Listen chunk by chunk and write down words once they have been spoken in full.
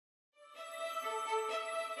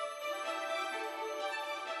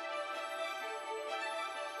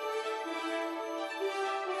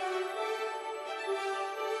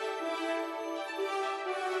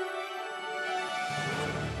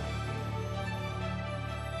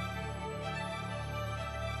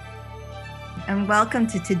and welcome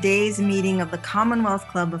to today's meeting of the Commonwealth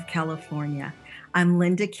Club of California. I'm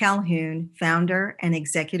Linda Calhoun, founder and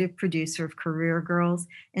executive producer of Career Girls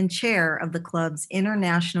and chair of the club's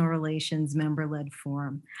International Relations member-led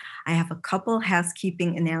forum. I have a couple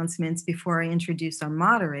housekeeping announcements before I introduce our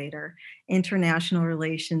moderator, International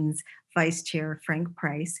Relations Vice Chair Frank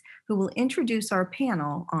Price, who will introduce our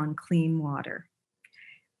panel on clean water.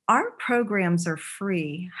 Our programs are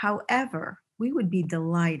free. However, we would be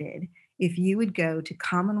delighted if you would go to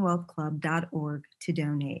commonwealthclub.org to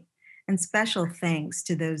donate. And special thanks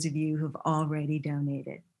to those of you who've already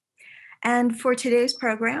donated. And for today's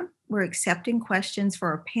program, we're accepting questions for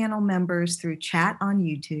our panel members through chat on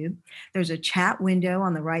YouTube. There's a chat window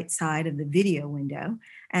on the right side of the video window.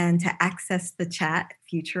 And to access the chat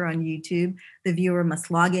feature on YouTube, the viewer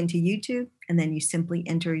must log into YouTube, and then you simply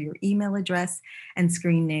enter your email address and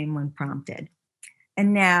screen name when prompted.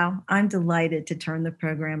 And now I'm delighted to turn the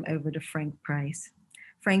program over to Frank Price.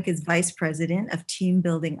 Frank is Vice President of Team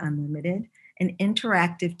Building Unlimited, an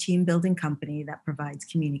interactive team building company that provides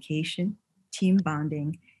communication, team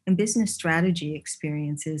bonding, and business strategy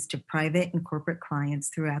experiences to private and corporate clients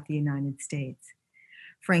throughout the United States.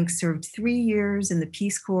 Frank served 3 years in the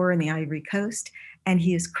Peace Corps in the Ivory Coast, and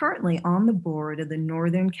he is currently on the board of the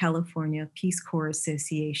Northern California Peace Corps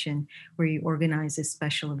Association, where he organizes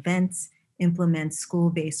special events, implements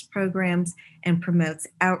school-based programs, and promotes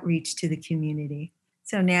outreach to the community.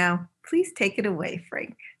 So now, please take it away,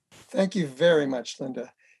 Frank. Thank you very much,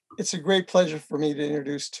 Linda. It's a great pleasure for me to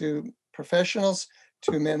introduce two professionals,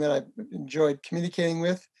 two men that I've enjoyed communicating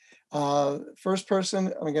with. First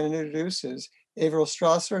person I'm going to introduce is Averil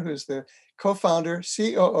Strasser, who's the co-founder,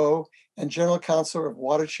 COO, and general counsel of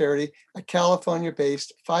Water Charity, a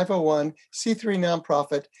California-based 501c3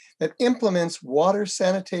 nonprofit that implements water,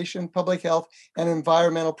 sanitation, public health, and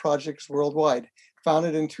environmental projects worldwide.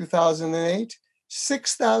 Founded in 2008,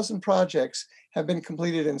 6,000 projects have been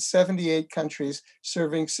completed in 78 countries,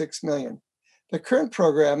 serving 6 million. The current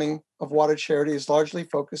programming of Water Charity is largely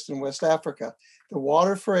focused in West Africa. The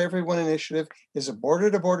Water for Everyone initiative is a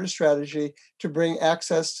border-to-border strategy to bring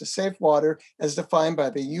access to safe water as defined by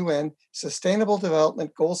the UN Sustainable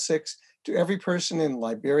Development Goal 6 to every person in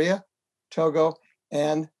Liberia, Togo,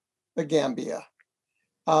 and the Gambia.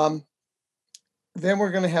 Then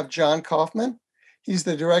we're going to have Jon Kaufman. He's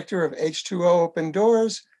the director of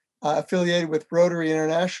H2OpenDoors, affiliated with Rotary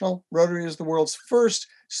International. Rotary is the world's first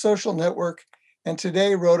social network, and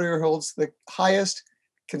today Rotary holds the highest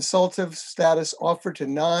consultative status offered to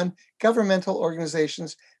non-governmental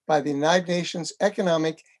organizations by the United Nations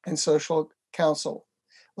Economic and Social Council.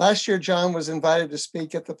 Last year, Jon was invited to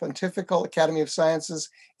speak at the Pontifical Academy of Sciences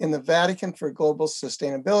in the Vatican for Global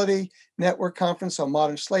Sustainability Network Conference on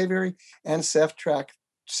Modern Slavery and Sex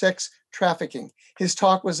Trafficking. His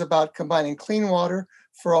talk was about combining clean water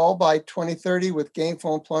for all by 2030 with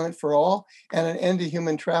gainful employment for all and an end to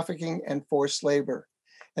human trafficking and forced labor.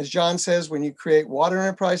 As Jon says, when you create water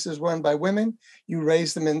enterprises run by women, you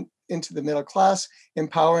raise them into the middle class,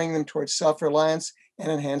 empowering them towards self-reliance and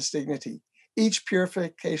enhanced dignity. Each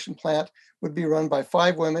purification plant would be run by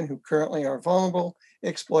 5 women who currently are vulnerable,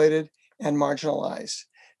 exploited, and marginalized.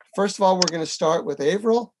 First of all, we're going to start with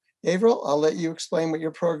Averil. Averil, I'll let you explain what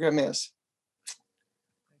your program is.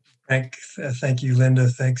 Thank you, Linda.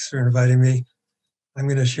 Thanks for inviting me. I'm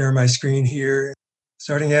going to share my screen here.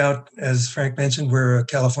 Starting out, as Frank mentioned, we're a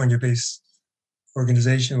California-based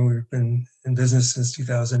organization. We've been in business since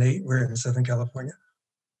 2008. We're in Southern California.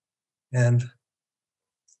 And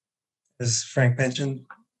as Frank mentioned,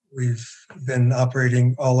 we've been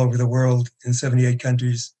operating all over the world in 78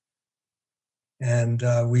 countries. And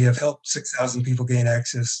we have helped 6,000 people gain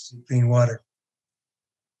access to clean water.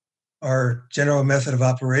 Our general method of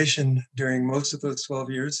operation during most of those 12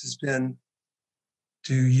 years has been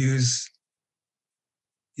to use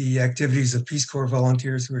the activities of Peace Corps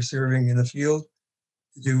volunteers who are serving in the field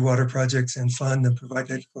to do water projects and fund and provide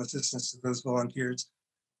technical assistance to those volunteers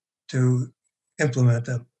to implement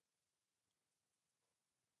them.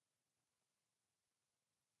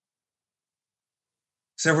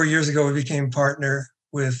 Several years ago, we became partner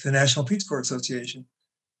with the National Peace Corps Association.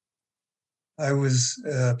 I was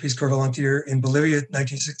a Peace Corps volunteer in Bolivia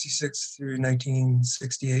 1966 through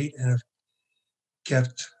 1968 and have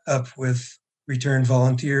kept up with returned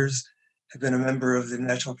volunteers, have been a member of the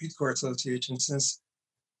National Peace Corps Association since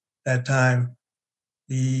that time.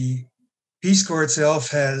 The Peace Corps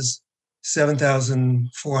itself has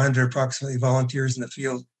 7,400 approximately volunteers in the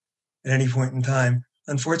field at any point in time.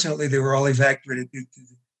 Unfortunately, they were all evacuated due to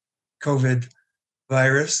the COVID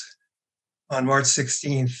virus on March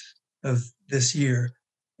 16th of this year,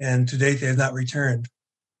 and to date they have not returned.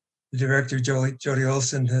 the director, Jody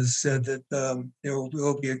Olson, has said that there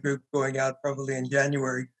will be a group going out probably in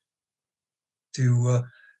January to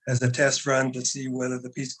as a test run to see whether the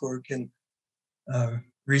Peace Corps can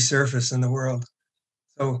resurface in the world.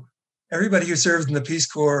 So everybody who serves in the Peace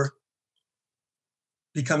Corps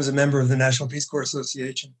becomes a member of the National Peace Corps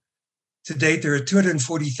Association. To date, there are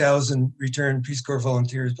 240,000 returned Peace Corps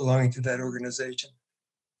volunteers belonging to that organization.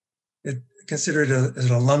 It's considered as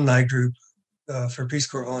an alumni group for Peace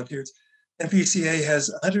Corps volunteers. NPCA has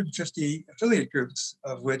 150 affiliate groups,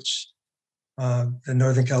 of which the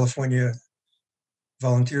Northern California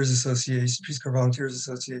Volunteers Association, Peace Corps Volunteers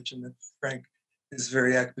Association, that Frank is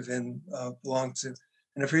very active in, belongs to,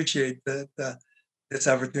 and appreciate that this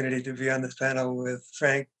opportunity to be on this panel with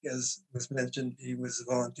Frank. As was mentioned, he was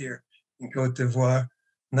a volunteer in Cote d'Ivoire,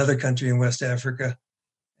 another country in West Africa,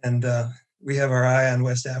 and we have our eye on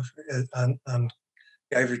West Africa, on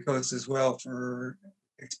the Ivory Coast as well, for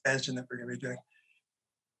expansion that we're going to be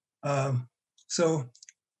doing. So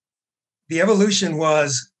the evolution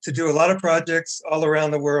was to do a lot of projects all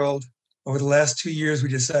around the world. Over the last 2 years, we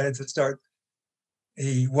decided to start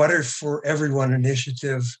a Water for Everyone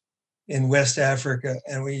initiative in West Africa.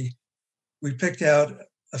 And we picked out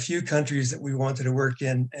a few countries that we wanted to work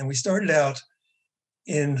in. And we started out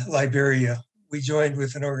in Liberia. We joined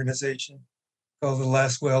with an organization called The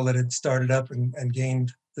Last Well that had started up and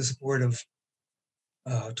gained the support of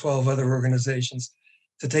 12 other organizations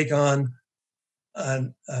to take on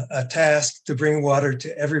a task to bring water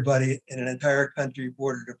to everybody in an entire country,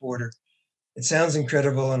 border to border. It sounds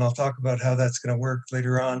incredible, and I'll talk about how that's going to work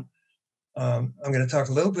later on. I'm going to talk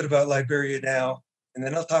a little bit about Liberia now, and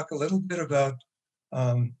then I'll talk a little bit about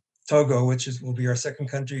Togo, which will be our second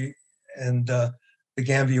country, and the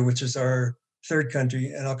Gambia, which is our third country.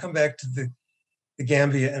 And I'll come back to the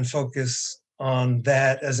Gambia and focus on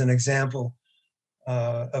that as an example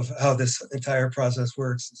of how this entire process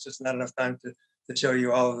works. It's just not enough time to show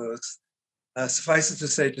you all of those. Suffice it to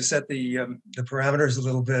say, to set the parameters a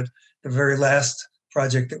little bit, the very last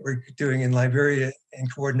project that we're doing in Liberia in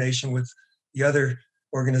coordination with the other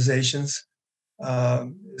organizations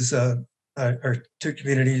is our two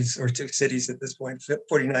communities, or two cities at this point,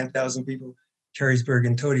 49,000 people, Cherrysburg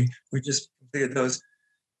and Todi. We just completed those.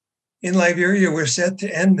 In Liberia, we're set to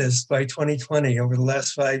end this by 2020. Over the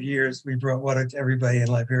last 5 years, we brought water to everybody in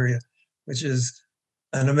Liberia, which is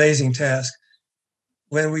an amazing task.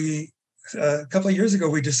 When we, a couple of years ago,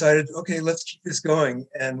 we decided, okay, let's keep this going.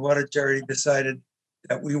 And Water Charity decided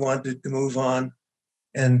that we wanted to move on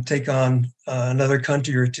and take on another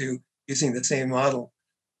country or two using the same model.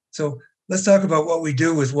 So let's talk about what we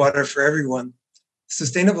do with Water for Everyone.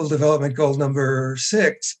 Sustainable Development Goal number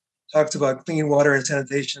 6 talks about clean water and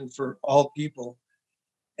sanitation for all people.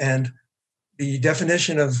 And the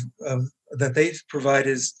definition of that they provide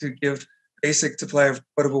is to give basic supply of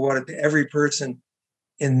potable water to every person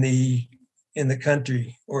in the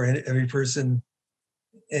country, or in every person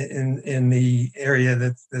in the area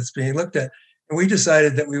that's being looked at. And we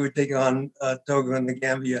decided that we would take on Togo and the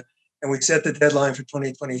Gambia, and we set the deadline for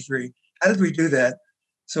 2023. How did we do that?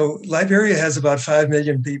 So Liberia has about 5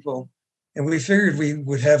 million people, and we figured we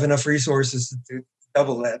would have enough resources to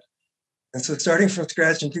double that. And so starting from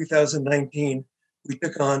scratch in 2019, we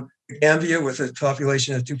took on the Gambia with a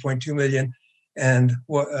population of 2.2 million, and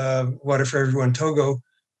Water for Everyone Togo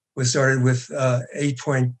was started with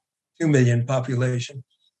 8.2 million population.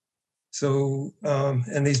 So,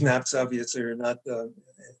 and these maps obviously are not to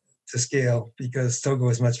scale because Togo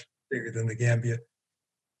is much bigger than the Gambia,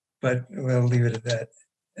 but we'll leave it at that.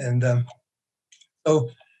 And so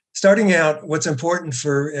starting out, what's important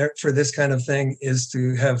for this kind of thing is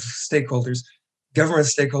to have stakeholders. Government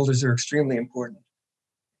stakeholders are extremely important.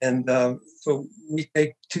 And so we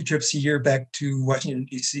take 2 trips a year back to Washington,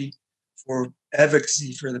 D.C. for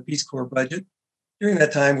advocacy for the Peace Corps budget. During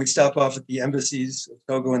that time, we stop off at the embassies of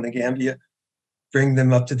Togo and the Gambia, bring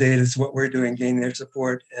them up to date as to what we're doing, gain their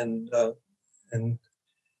support, and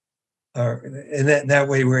that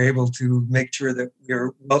way we're able to make sure that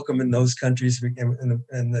we're welcome in those countries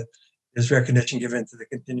and that there's recognition given to the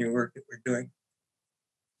continuing work that we're doing.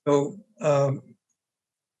 So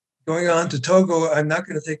going on to Togo, I'm not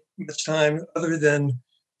going to take much time other than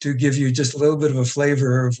to give you just a little bit of a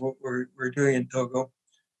flavor of what we're doing in Togo.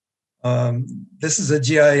 This is a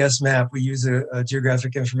GIS map. We use a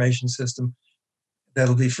geographic information system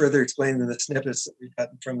that'll be further explained in the snippets that we've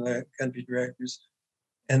gotten from the country directors.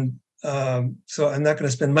 And so I'm not going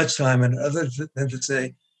to spend much time on it other than to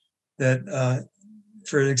say that,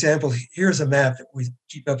 for example, here's a map that we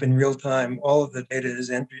keep up in real time. All of the data is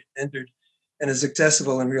entered and is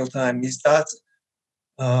accessible in real time. These dots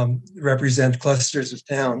represent clusters of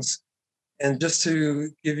towns. And just to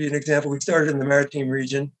give you an example, we started in the Maritime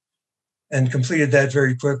region and completed that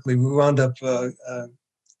very quickly. We wound up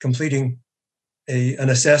completing an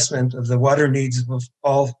assessment of the water needs of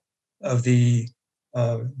all of the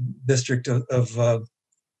district of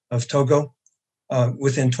Togo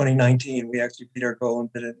within 2019. We actually beat our goal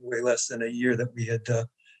and did it in way less than a year that we had.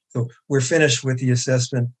 So we're finished with the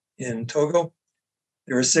assessment in Togo.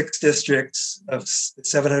 There are 6 districts of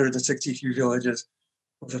 763 villages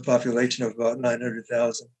with a population of about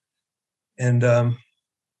 900,000. And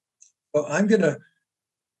well, I'm going to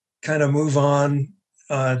kind of move on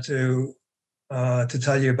to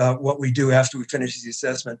tell you about what we do after we finish the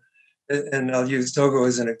assessment. And I'll use Togo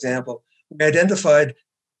as an example. We identified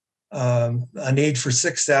a need for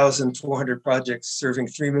 6,400 projects serving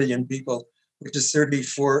 3 million people, which is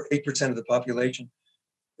 8% of the population.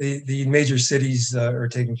 The major cities are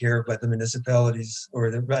taken care of by the municipalities, or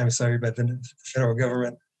by the federal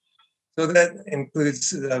government. So that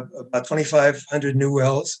includes about 2,500 new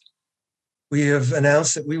wells. We have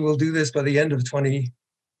announced that we will do this by the end of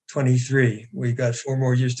 2023. We've got 4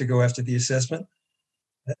 more years to go after the assessment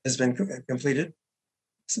has been completed.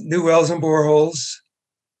 New wells and boreholes,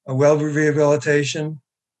 a well rehabilitation,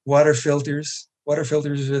 water filters. Water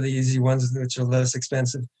filters are the easy ones, which are less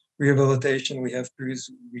expensive. Rehabilitation, we have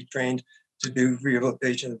crews we trained to do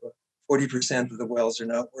rehabilitation. About 40% of the wells are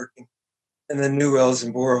not working. And then new wells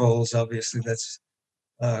and boreholes, obviously, that's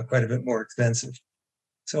quite a bit more expensive.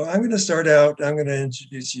 So I'm going to start out, I'm going to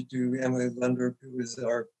introduce you to Emily Lundberg, who is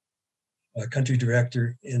our country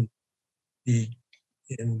director in the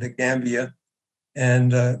Gambia.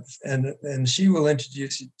 And she will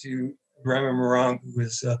introduce you to Rama Marang, who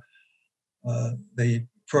is the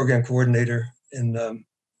program coordinator in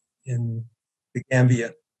the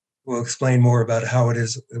Gambia. We'll explain more about how it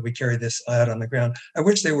is that we carry this out on the ground. I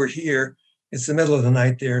wish they were here. It's the middle of the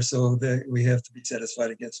night there, so we have to be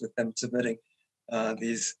satisfied, I guess, with them submitting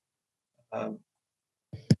these video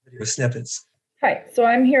snippets. Hi, so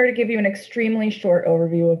I'm here to give you an extremely short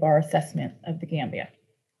overview of our assessment of the Gambia.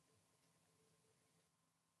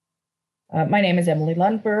 My name is Emily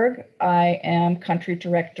Lundberg. I am Country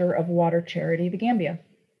Director of Water Charity, the Gambia.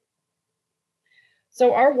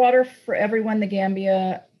 So our Water for Everyone, the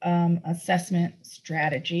Gambia assessment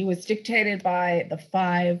strategy was dictated by the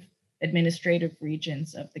 5 administrative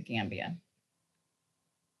regions of the Gambia.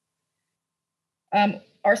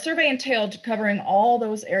 Our survey entailed covering all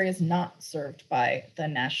those areas not served by the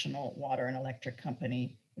National Water and Electric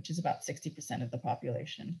Company, which is about 60% of the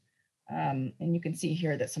population. And you can see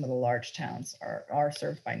here that some of the large towns are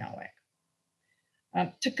served by NAWEC.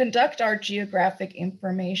 To conduct our Geographic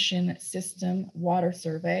Information System Water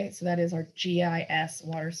Survey, so that is our GIS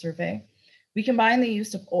water survey, we combine the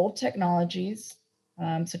use of old technologies,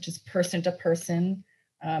 such as person-to-person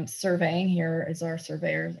surveying. Here is our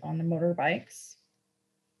surveyor on the motorbikes,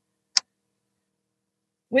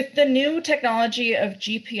 with the new technology of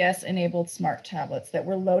GPS-enabled smart tablets that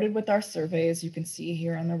were loaded with our survey, as you can see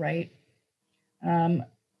here on the right.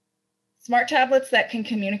 Smart tablets that can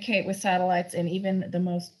communicate with satellites in even the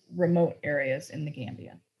most remote areas in the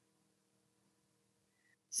Gambia.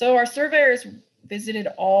 So our surveyors visited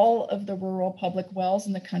all of the rural public wells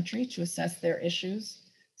in the country to assess their issues,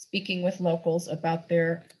 speaking with locals about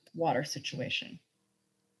their water situation.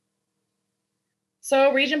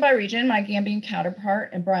 So region by region, my Gambian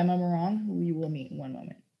counterpart, Ibrahima Marang, who you will meet in one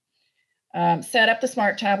moment, set up the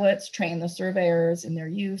smart tablets, trained the surveyors in their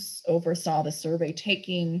use, oversaw the survey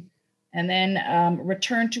taking, and then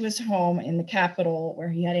returned to his home in the capital where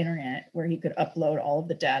he had internet, where he could upload all of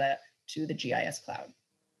the data to the GIS cloud.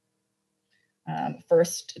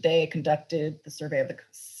 First, they conducted the survey of the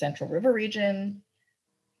Central River region,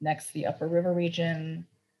 next the Upper River region,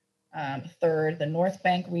 third, the North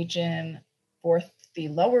Bank region, fourth, the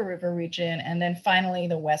Lower River region, and then finally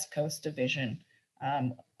the West Coast division,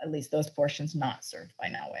 at least those portions not served by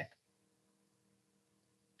NAWEC.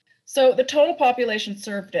 So the total population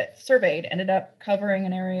surveyed ended up covering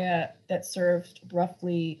an area that served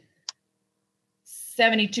roughly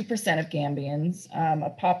 72% of Gambians, a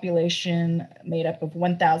population made up of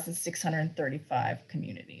 1,635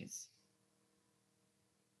 communities.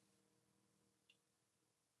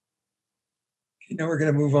 Okay, now we're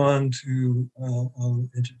going to move on to, I'll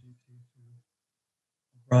introduce you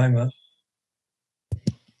to Ibrahima.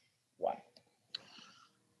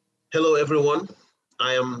 Hello, everyone.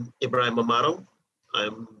 I am Ibrahim Amaro.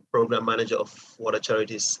 I'm Program Manager of Water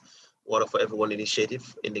Charities Water for Everyone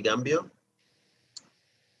initiative in the Gambia.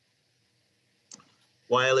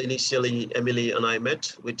 While initially Emily and I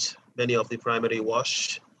met with many of the primary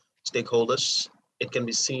WASH stakeholders, it can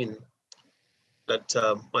be seen that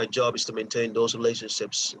my job is to maintain those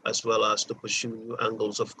relationships as well as to pursue new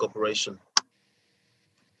angles of cooperation.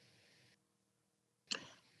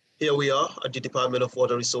 Here we are at the Department of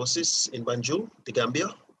Water Resources in Banjul, the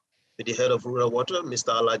Gambia, with the head of rural water,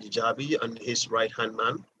 Mr. Alaji Jabi, and his right-hand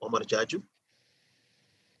man, Omar Jaju.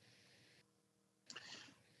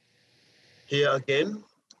 Here again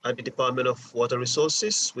at the Department of Water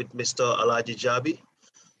Resources with Mr. Alaji Jabi,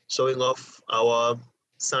 showing off our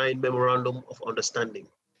signed memorandum of understanding.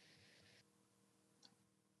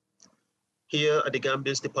 Here at the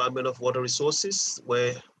Gambia's Department of Water Resources,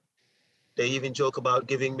 where they even joke about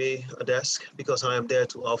giving me a desk because I am there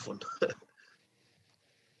too often.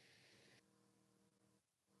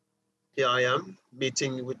 Here I am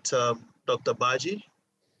meeting with Dr. Baji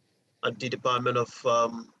at the Department of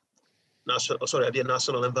at the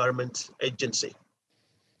National Environment Agency.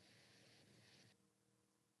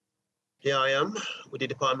 Here I am with the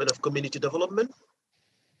Department of Community Development.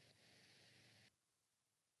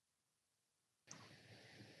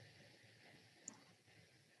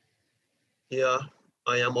 Here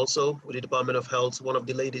I am also with the Department of Health, one of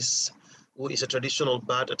the ladies who is a traditional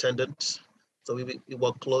birth attendant. So we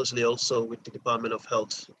work closely also with the Department of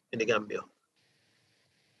Health in the Gambia.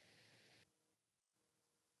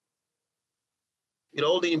 In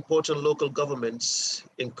all the important local governments,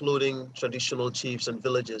 including traditional chiefs and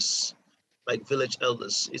villages, like village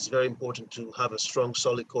elders, it's very important to have a strong,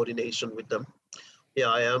 solid coordination with them. Here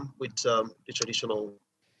I am with the traditional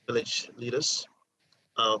village leaders,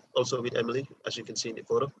 also with Emily, as you can see in the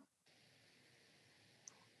photo.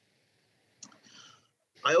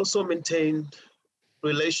 I also maintain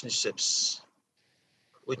relationships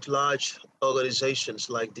with large organizations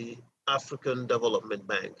like the African Development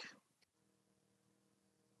Bank.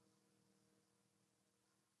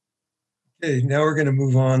 Okay, now we're going to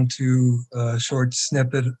move on to a short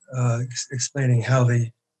snippet explaining how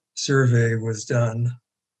the survey was done.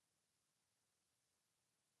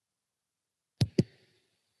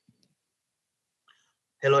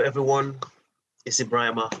 Hello, everyone. It's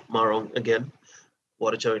Ibrahim Marong again,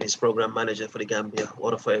 Water Charities Program Manager for the Gambia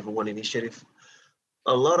Water for Everyone initiative.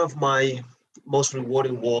 A lot of my most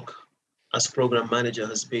rewarding work as Program Manager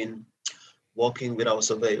has been working with our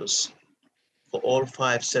surveyors. For all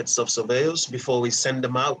 5 sets of surveyors, before we send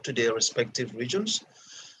them out to their respective regions,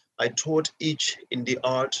 I taught each in the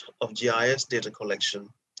art of GIS data collection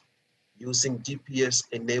using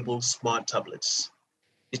GPS-enabled smart tablets.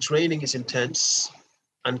 The training is intense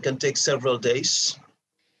and can take several days,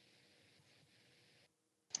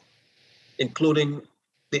 including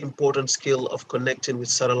the important skill of connecting with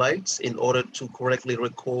satellites in order to correctly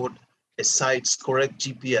record a site's correct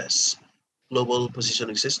GPS, global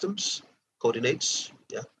positioning systems, coordinates,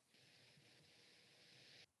 yeah.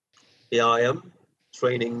 Here I am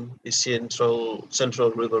training the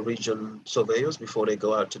Central River Region surveyors before they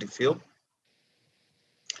go out to the field.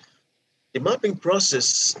 The mapping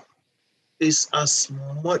process is as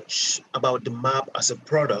much about the map as a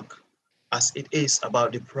product as it is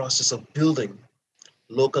about the process of building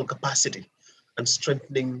local capacity and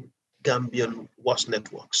strengthening Gambian WASH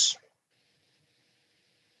networks.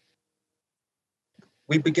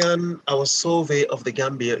 We began our survey of the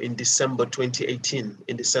Gambia in December 2018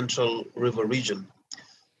 in the Central River region.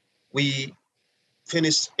 We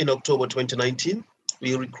finished in October 2019.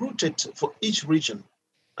 We recruited for each region.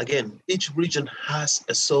 Again, each region has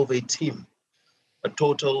a survey team, a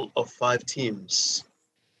total of 5 teams.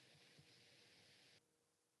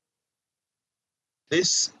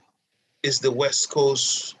 This is the West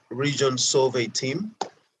Coast Region Survey Team.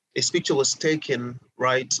 This picture was taken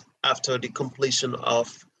right after the completion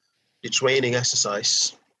of the training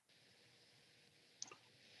exercise.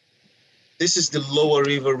 This is the Lower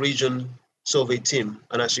River Region Survey Team.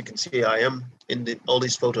 And as you can see, I am in all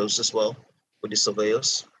these photos as well with the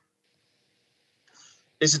surveyors.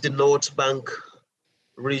 This is the North Bank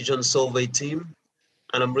Region Survey Team.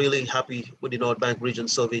 And I'm really happy with the North Bank Region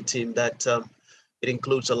Survey Team that it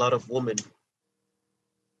includes a lot of women.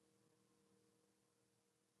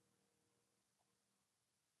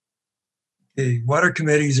 Okay, water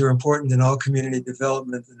committees are important in all community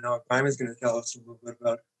development, and now Prime is going to tell us a little bit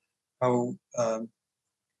about how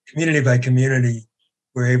community by community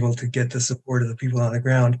we're able to get the support of the people on the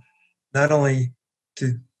ground, not only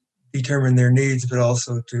to determine their needs, but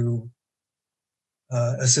also to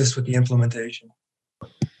assist with the implementation.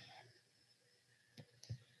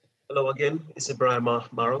 Hello again, it's Ibrahim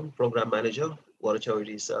Marong, Program Manager, Water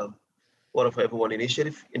Charities Water for Everyone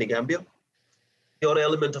initiative in the Gambia. The other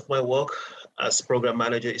element of my work as Program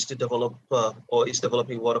Manager is to develop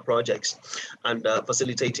developing water projects and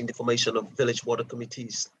facilitating the formation of village water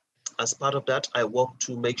committees as part of that, I work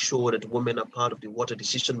to make sure that women are part of the water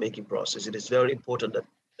decision-making process. It is very important that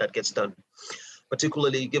that gets done,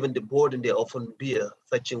 particularly given the burden they often bear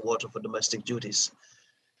fetching water for domestic duties.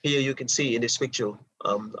 Here you can see in this picture,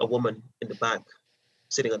 a woman in the back,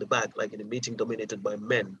 sitting at the back, like in a meeting dominated by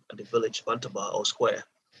men at the village bantabar or square.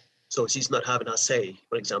 So she's not having a say,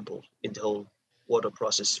 for example, in the whole water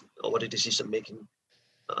process or water decision-making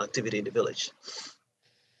activity in the village.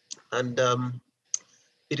 And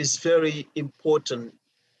it is very important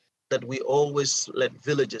that we always let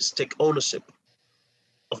villagers take ownership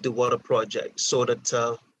of the water project so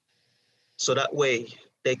that way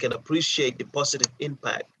they can appreciate the positive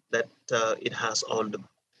impact that it has on them.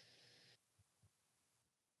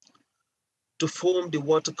 To form the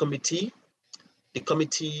water committee, the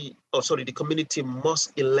community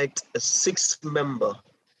must elect a 6-member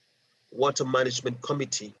water management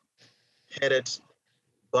committee headed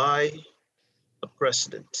by a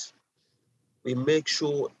president. We make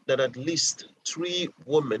sure that at least 3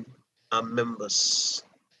 women are members.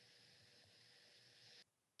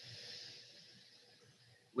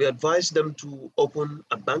 We advise them to open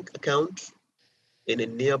a bank account in a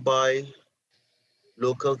nearby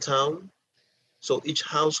local town so each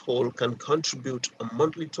household can contribute a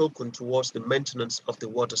monthly token towards the maintenance of the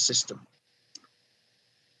water system.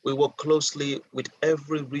 We work closely with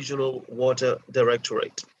every regional water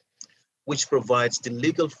directorate, which provides the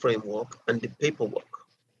legal framework and the paperwork.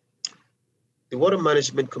 The Water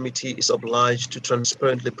Management Committee is obliged to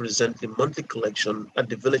transparently present the monthly collection at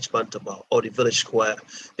the village bantaba or the village square.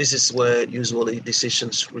 This is where usually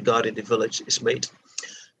decisions regarding the village is made.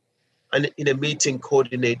 And in a meeting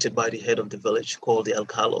coordinated by the head of the village called the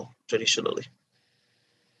alcalo traditionally.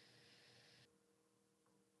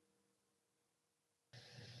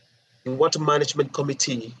 The Water Management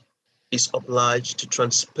Committee is obliged to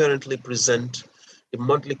transparently present the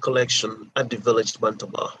monthly collection at the village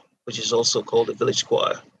bantaba, which is also called the village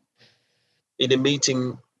choir, in a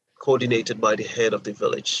meeting coordinated by the head of the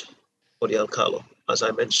village, or the alcalo, as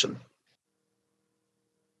I mentioned.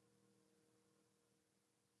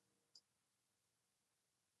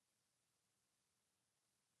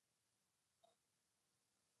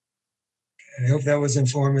 I hope that was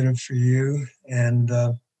informative for you, and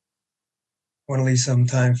want to leave some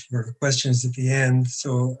time for questions at the end,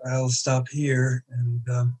 so I'll stop here and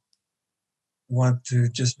want to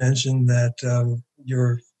just mention that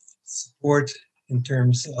your support in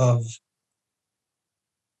terms of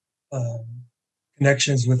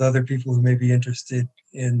connections with other people who may be interested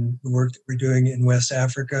in the work that we're doing in West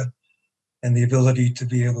Africa and the ability to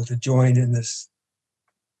be able to join in this,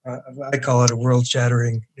 I call it a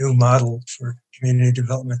world-shattering new model for community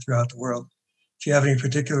development throughout the world. If you have any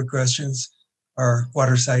particular questions, our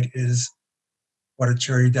water site is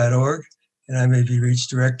watercharity.org, and I may be reached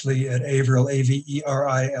directly at Averill,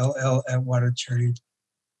 Averill, at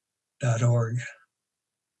watercharity.org.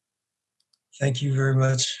 Thank you very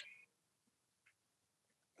much.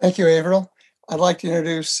 Thank you, Averill. I'd like to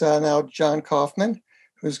introduce now Jon Kaufman,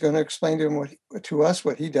 who's going to explain to us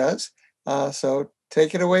what he does. So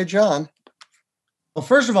take it away, Jon. Well,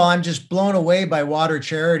 first of all, I'm just blown away by Water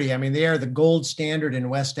Charity. I mean, they are the gold standard in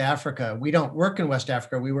West Africa. We don't work in West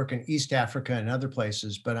Africa. We work in East Africa and other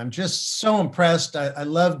places, but I'm just so impressed. I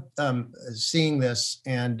love seeing this,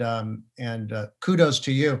 and kudos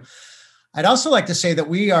to you. I'd also like to say that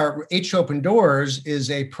we are, H2OpenDoors is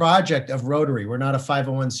a project of Rotary. We're not a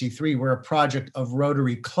 501c3. We're a project of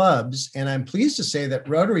Rotary clubs. And I'm pleased to say that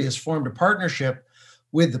Rotary has formed a partnership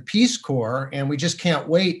with the Peace Corps, and we just can't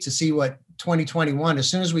wait to see what 2021, as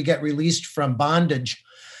soon as we get released from bondage,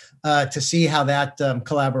 to see how that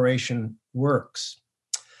collaboration works.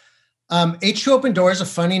 H2OpenDoors is a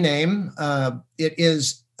funny name. It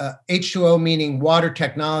is H2O meaning water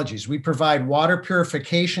technologies. We provide water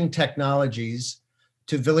purification technologies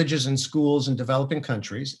to villages and schools in developing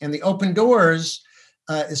countries. And the Open Doors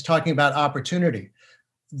is talking about opportunity.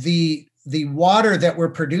 The water that we're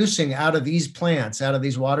producing out of these plants, out of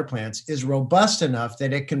these water plants, is robust enough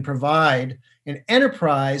that it can provide an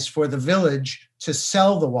enterprise for the village to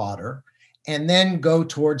sell the water and then go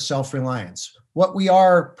towards self-reliance. What we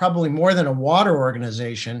are, probably more than a water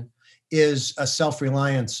organization, is a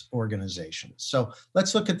self-reliance organization. So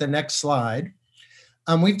let's look at the next slide.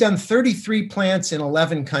 We've done 33 plants in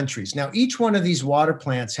 11 countries. Now, each one of these water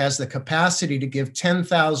plants has the capacity to give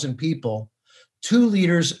 10,000 people 2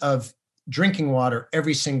 liters of drinking water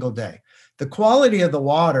every single day. The quality of the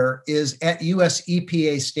water is at US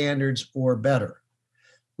EPA standards or better.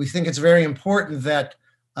 We think it's very important that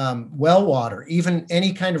well water, even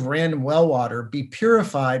any kind of random well water, be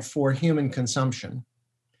purified for human consumption.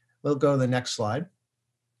 We'll go to the next slide.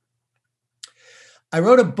 I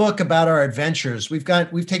wrote a book about our adventures. We've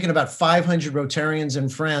taken about 500 Rotarians and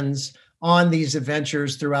friends on these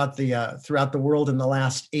adventures throughout the world in the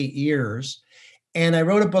last 8 years. And I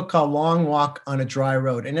wrote a book called Long Walk on a Dry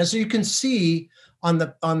Road. And as you can see on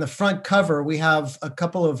the front cover, we have a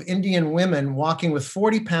couple of Indian women walking with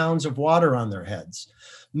 40 pounds of water on their heads.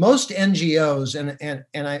 Most NGOs,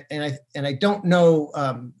 and I don't know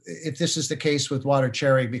if this is the case with Water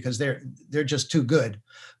Cherry because they're just too good,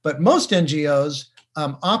 but most NGOs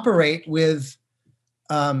operate with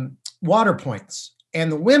water points. And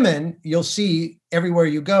the women, you'll see everywhere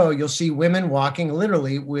you go, you'll see women walking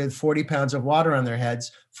literally with 40 pounds of water on their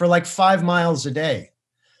heads for like 5 miles a day.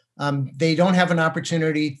 They don't have an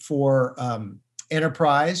opportunity for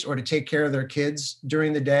enterprise or to take care of their kids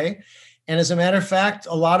during the day. And as a matter of fact,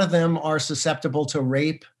 a lot of them are susceptible to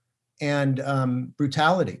rape and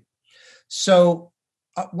brutality. So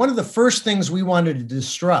one of the first things we wanted to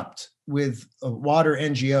disrupt with water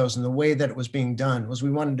NGOs and the way that it was being done was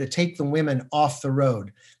we wanted to take the women off the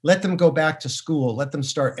road, let them go back to school, let them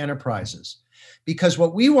start enterprises. Because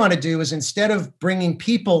what we want to do is instead of bringing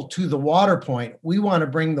people to the water point, we want to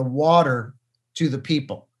bring the water to the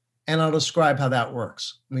people. And I'll describe how that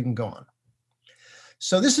works. We can go on.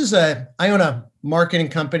 So I own a marketing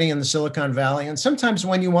company in the Silicon Valley. And sometimes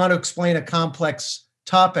when you want to explain a complex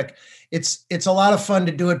topic, it's a lot of fun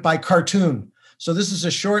to do it by cartoon. So this is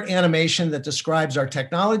a short animation that describes our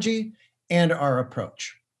technology and our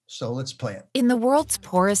approach. So let's play it. In the world's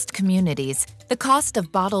poorest communities, the cost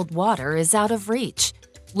of bottled water is out of reach,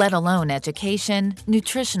 let alone education,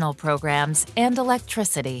 nutritional programs, and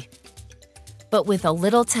electricity. But with a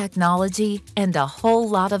little technology and a whole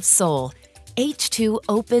lot of soul,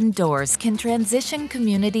 H2OpenDoors can transition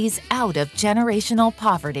communities out of generational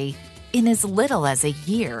poverty in as little as a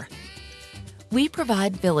year. We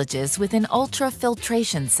provide villages with an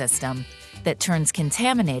ultrafiltration system that turns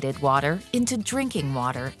contaminated water into drinking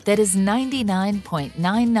water that is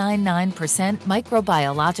 99.999%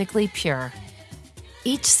 microbiologically pure.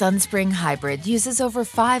 Each SunSpring hybrid uses over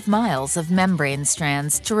 5 miles of membrane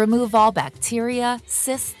strands to remove all bacteria,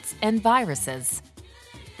 cysts, and viruses.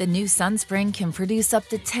 The new SunSpring can produce up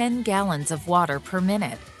to 10 gallons of water per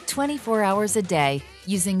minute, 24 hours a day,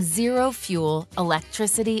 using zero fuel,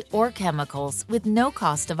 electricity, or chemicals with no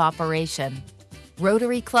cost of operation.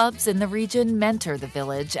 Rotary clubs in the region mentor the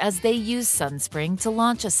village as they use SunSpring to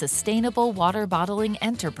launch a sustainable water bottling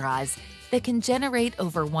enterprise that can generate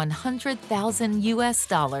over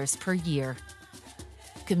 $100,000 per year.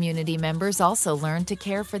 Community members also learn to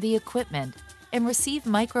care for the equipment and receive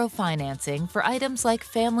microfinancing for items like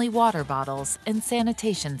family water bottles and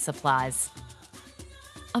sanitation supplies.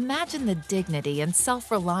 Imagine the dignity and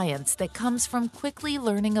self-reliance that comes from quickly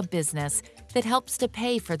learning a business that helps to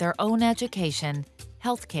pay for their own education,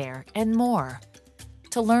 healthcare, and more.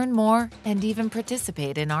 To learn more and even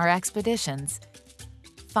participate in our expeditions,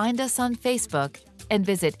 find us on Facebook and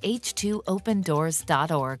visit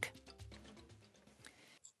h2opendoors.org.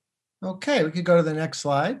 Okay, we could go to the next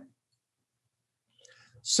slide.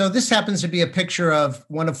 So this happens to be a picture of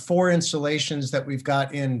one of 4 installations that we've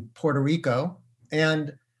got in Puerto Rico.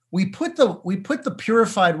 And we put the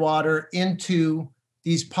purified water into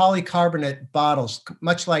these polycarbonate bottles,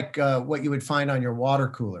 much like what you would find on your water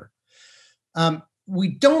cooler. We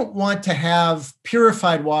don't want to have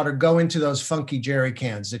purified water go into those funky jerry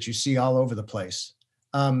cans that you see all over the place.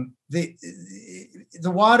 The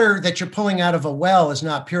water that you're pulling out of a well is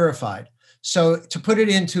not purified. So to put it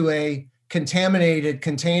into a contaminated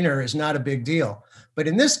container is not a big deal. But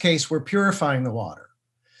in this case, we're purifying the water.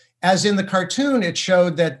 As in the cartoon, it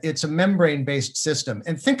showed that it's a membrane-based system.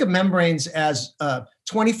 And think of membranes as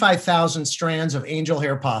 25,000 strands of angel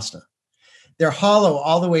hair pasta. They're hollow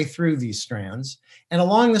all the way through these strands. And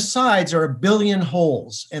along the sides are 1 billion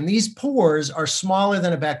holes. And these pores are smaller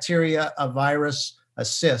than a bacteria, a virus, a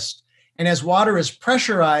cyst. And as water is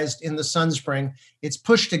pressurized in the SunSpring, it's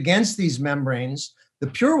pushed against these membranes. The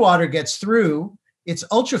pure water gets through. It's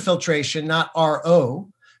ultrafiltration, not RO.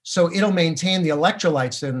 So it'll maintain the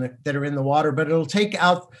electrolytes that are in the water, but it'll take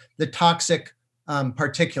out the toxic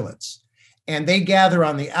particulates. And they gather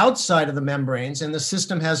on the outside of the membranes, and the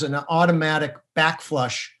system has an automatic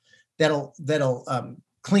backflush that'll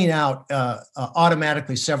clean out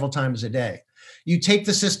automatically several times a day. You take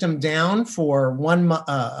the system down for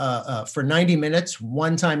 90 minutes,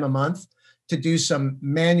 1 time a month, to do some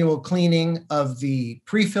manual cleaning of the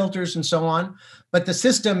pre-filters and so on. But the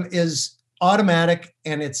system is automatic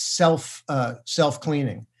and it's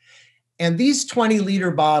self-cleaning. And these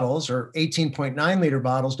 20-liter bottles, or 18.9-liter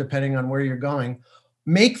bottles, depending on where you're going,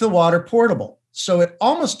 make the water portable. So it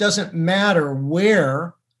almost doesn't matter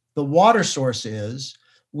where the water source is,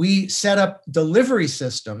 we set up delivery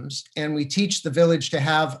systems and we teach the village to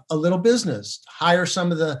have a little business, hire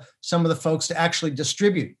some of the folks to actually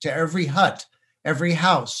distribute to every hut, every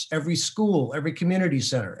house, every school, every community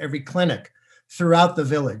center, every clinic throughout the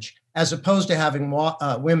village, as opposed to having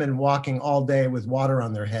women walking all day with water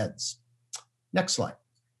on their heads. Next slide.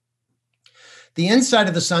 The inside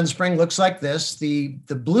of the SunSpring looks like this. The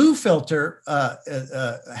blue filter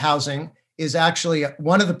housing is actually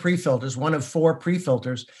one of the pre-filters, one of 4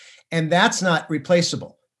 pre-filters, and that's not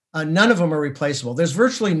replaceable. None of them are replaceable. There's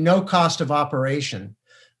virtually no cost of operation.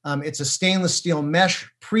 It's a stainless steel mesh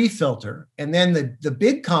pre-filter, and then the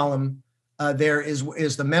big column there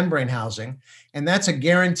is the membrane housing, and that's a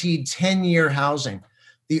guaranteed 10-year housing.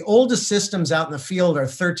 The oldest systems out in the field are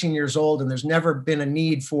 13 years old, and there's never been a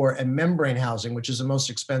need for a membrane housing, which is the most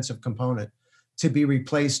expensive component, to be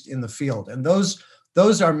replaced in the field. And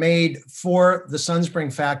those are made for the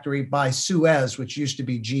SunSpring factory by Suez, which used to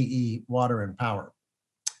be GE Water and Power.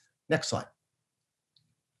 Next slide.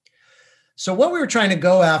 So what we were trying to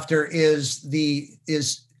go after is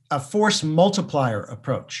a force multiplier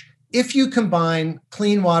approach. If you combine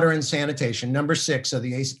clean water and sanitation, number 6 of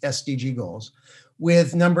the SDG goals,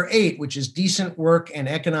 with number 8, which is decent work and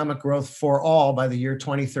economic growth for all by the year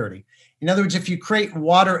 2030. In other words, if you create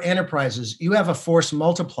water enterprises, you have a force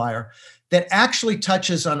multiplier that actually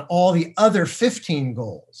touches on all the other 15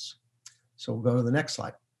 goals. So we'll go to the next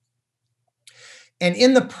slide. And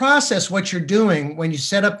in the process, what you're doing when you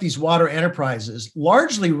set up these water enterprises,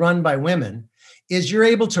 largely run by women, is you're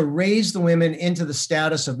able to raise the women into the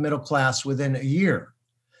status of middle class within a year.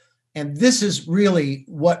 And this is really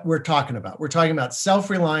what we're talking about. We're talking about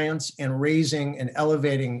self-reliance and raising and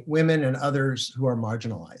elevating women and others who are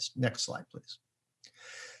marginalized. Next slide, please.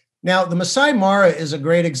 Now, the Masai Mara is a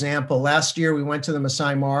great example. Last year, we went to the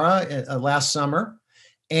Masai Mara last summer,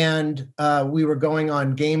 and we were going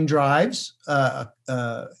on game drives,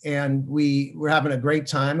 and we were having a great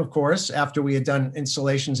time, of course, after we had done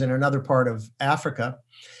installations in another part of Africa.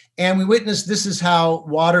 And we witnessed this is how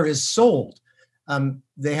water is sold.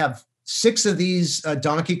 They have 6 of these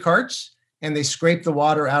donkey carts, and they scrape the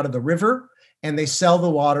water out of the river, and they sell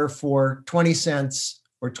the water for 20 cents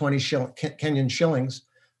or 20 Kenyan shillings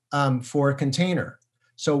for a container.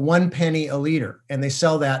 So 1 penny a liter, and they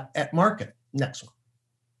sell that at market. Next one.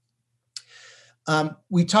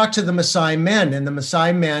 We talked to the Maasai men, and the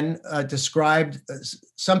Maasai men described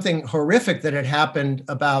something horrific that had happened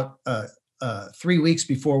about 3 weeks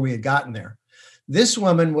before we had gotten there. This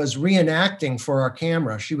woman was reenacting for our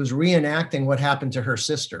camera. She was reenacting what happened to her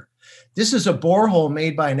sister. This is a borehole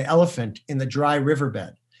made by an elephant in the dry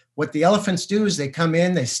riverbed. What the elephants do is they come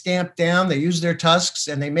in, they stamp down, they use their tusks,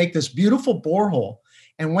 and they make this beautiful borehole.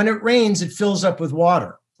 And when it rains, it fills up with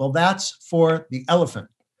water. Well, that's for the elephant.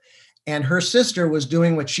 And her sister was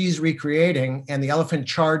doing what she's recreating, and the elephant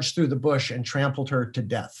charged through the bush and trampled her to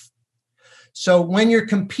death. So when you're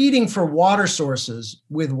competing for water sources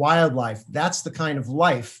with wildlife, that's the kind of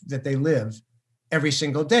life that they live every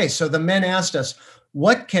single day. So the men asked us,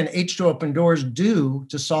 what can H2OpenDoors do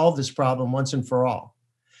to solve this problem once and for all?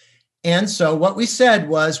 And so what we said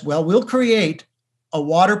was, well, we'll create a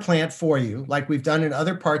water plant for you, like we've done in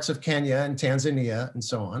other parts of Kenya and Tanzania and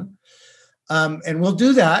so on. And we'll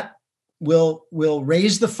do that. We'll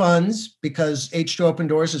raise the funds because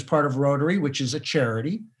H2OpenDoors is part of Rotary, which is a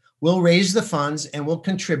charity. We'll raise the funds and we'll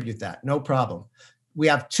contribute that, no problem. We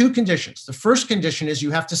have 2 conditions. The first condition is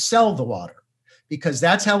you have to sell the water because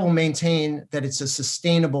that's how we'll maintain that it's a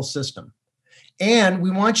sustainable system. And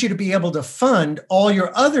we want you to be able to fund all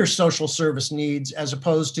your other social service needs as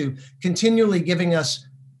opposed to continually giving us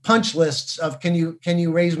punch lists of can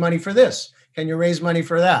you raise money for this? Can you raise money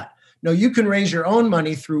for that? No, you can raise your own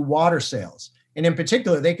money through water sales. And in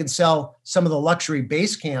particular, they can sell some of the luxury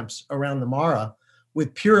base camps around the Mara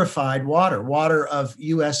with purified water of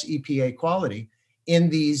US EPA quality in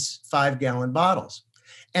these 5-gallon bottles.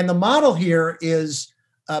 And the model here is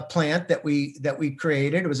a plant that we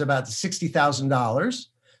created. It was about $60,000.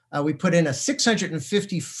 We put in a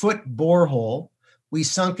 650-foot borehole. We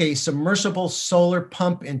sunk a submersible solar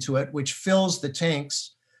pump into it, which fills the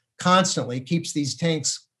tanks constantly, keeps these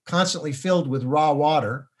tanks constantly filled with raw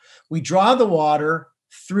water. We draw the water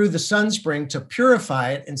through the SunSpring to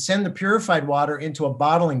purify it and send the purified water into a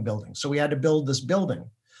bottling building. So we had to build this building.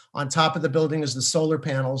 On top of the building is the solar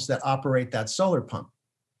panels that operate that solar pump.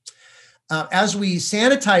 As we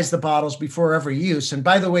sanitize the bottles before every use, and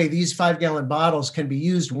by the way, these 5-gallon bottles can be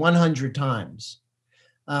used 100 times.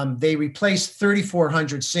 They replace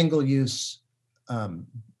 3,400 single-use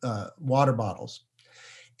water bottles.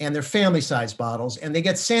 And they're family-sized bottles, and they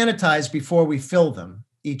get sanitized before we fill them.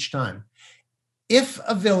 each time. If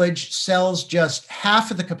a village sells just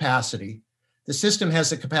half of the capacity, the system has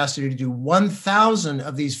the capacity to do 1,000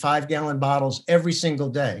 of these 5-gallon bottles every single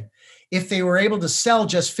day. If they were able to sell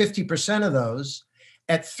just 50% of those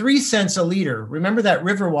at 3 cents a liter, remember that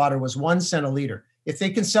river water was 1 cent a liter. If they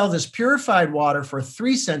can sell this purified water for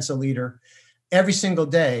 3 cents a liter every single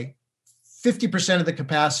day, 50% of the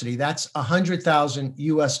capacity, that's $100,000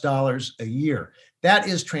 US a year. That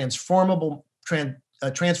is transformational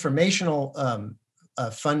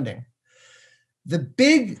funding. The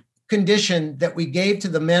big condition that we gave to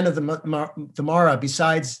the men of the Mara,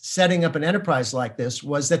 besides setting up an enterprise like this,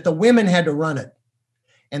 was that the women had to run it.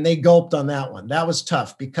 And they gulped on that one. That was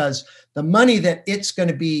tough because the money that it's going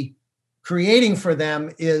to be creating for them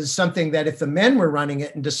is something that if the men were running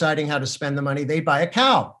it and deciding how to spend the money, they'd buy a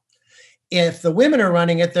cow. If the women are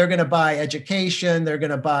running it, they're going to buy education, they're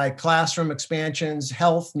going to buy classroom expansions,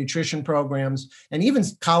 health, nutrition programs, and even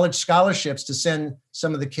college scholarships to send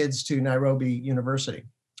some of the kids to Nairobi University.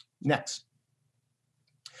 Next.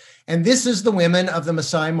 And this is the women of the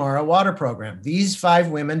Masai Mara water program. These 5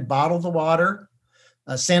 women bottle the water,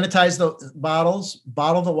 sanitize the bottles,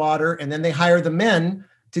 bottle the water, and then they hire the men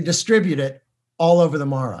to distribute it all over the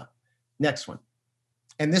Mara. Next one.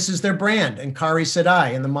 And this is their brand, Nkari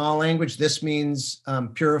Sedai. In the Ma language, this means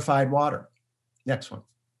purified water. Next one.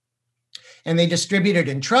 And they distribute it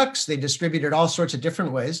in trucks. They distribute it all sorts of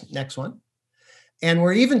different ways. Next one. And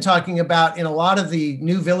we're even talking about, in a lot of the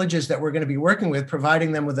new villages that we're going to be working with,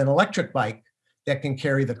 providing them with an electric bike that can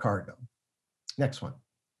carry the cargo. Next one.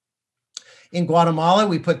 In Guatemala,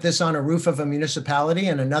 we put this on a roof of a municipality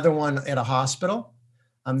and another one at a hospital.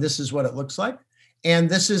 This is what it looks like. And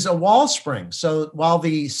this is a wall spring. So while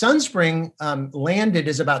the Sunspring landed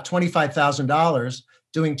is about $25,000,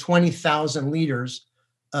 doing 20,000 liters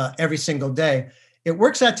every single day, it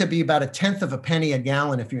works out to be about 1/10 of a penny a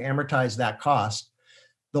gallon if you amortize that cost.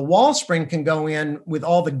 The wall spring can go in with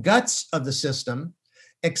all the guts of the system,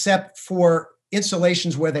 except for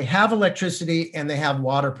installations where they have electricity and they have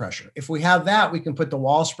water pressure. If we have that, we can put the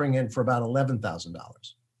wall spring in for about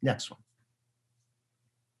 $11,000. Next one.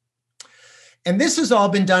 And this has all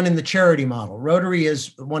been done in the charity model. Rotary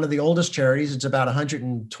is one of the oldest charities. It's about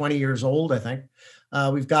 120 years old, I think.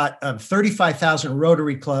 We've got 35,000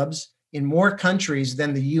 Rotary clubs in more countries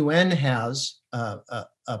than the UN has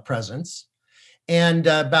a presence, and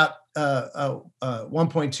about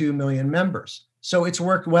 1.2 million members. So it's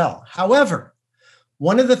worked well. However,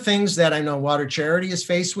 one of the things that I know Water Charity is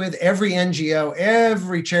faced with, every NGO,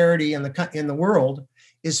 every charity in the world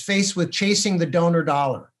is faced with chasing the donor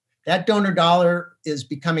dollar. That donor dollar is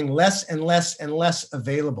becoming less and less and less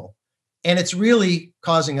available. And it's really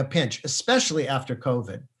causing a pinch, especially after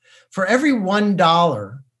COVID. For every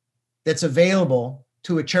 $1 that's available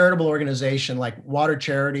to a charitable organization like Water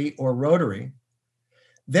Charity or Rotary,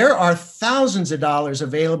 there are thousands of dollars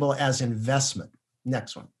available as investment.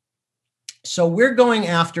 Next one. So we're going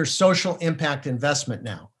after social impact investment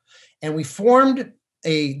now. And we formed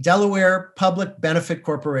a Delaware public benefit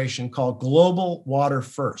corporation called Global Water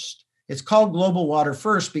First. It's called Global Water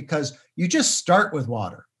First because you just start with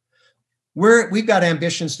water. We've got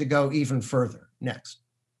ambitions to go even further. Next.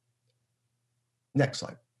 Next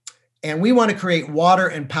slide. And we want to create water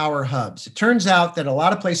and power hubs. It turns out that a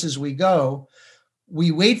lot of places we go, we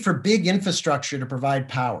wait for big infrastructure to provide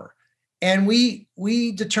power. And we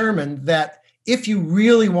determined that if you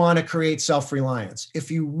really want to create self-reliance, if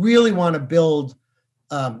you really want to build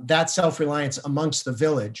that self-reliance amongst the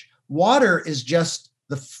village, water is just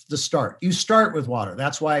the start. You start with water.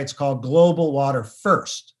 That's why it's called Global Water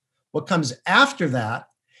First. What comes after that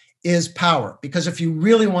is power, because if you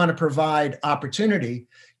really want to provide opportunity,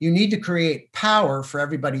 you need to create power for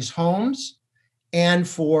everybody's homes and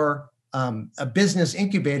for a business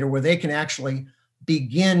incubator where they can actually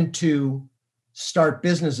begin to start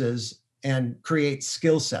businesses and create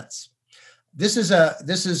skill sets. This is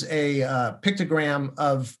a pictogram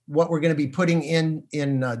of what we're going to be putting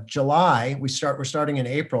in July. We're starting in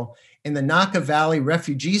April in the Naka Valley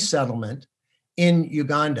refugee settlement in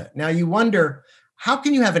Uganda. Now you wonder, how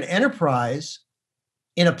can you have an enterprise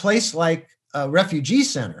in a place like a refugee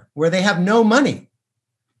center where they have no money?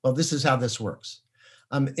 Well, this is how this works.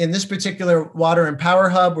 In this particular water and power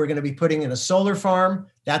hub, we're going to be putting in a solar farm.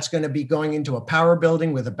 That's going to be going into a power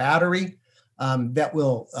building with a battery that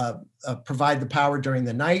will provide the power during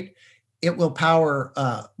the night. It will power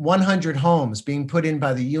 100 homes being put in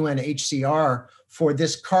by the UNHCR for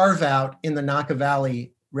this carve out in the Naka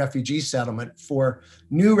Valley refugee settlement for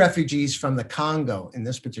new refugees from the Congo in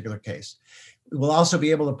this particular case. We'll also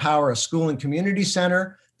be able to power a school and community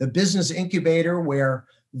center, the business incubator where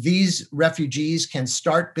These refugees can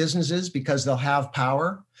start businesses because they'll have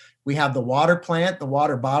power. We have the water plant, the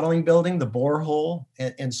water bottling building, the borehole,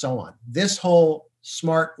 and so on. This whole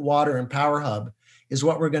smart water and power hub is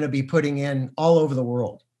what we're going to be putting in all over the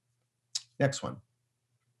world. Next one.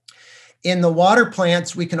 In the water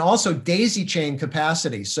plants, we can also daisy chain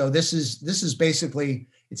capacity. So this is basically,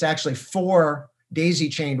 it's actually 4 daisy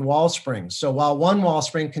chained wall springs. So while one wall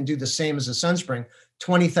spring can do the same as a sunspring,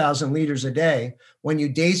 20,000 liters a day, when you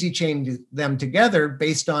daisy chain them together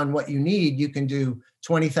based on what you need, you can do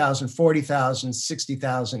 20,000, 40,000,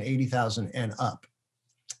 60,000, 80,000 and up.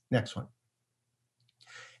 Next one.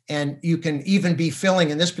 And you can even be filling,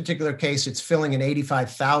 in this particular case, it's filling an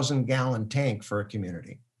 85,000 gallon tank for a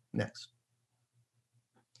community. Next.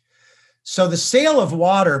 So the sale of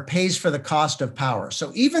water pays for the cost of power.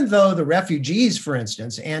 So even though the refugees, for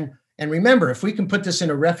instance, and remember, if we can put this in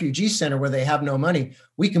a refugee center where they have no money,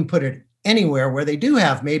 we can put it anywhere where they do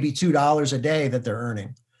have maybe $2 a day that they're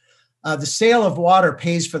earning. The sale of water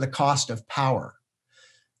pays for the cost of power.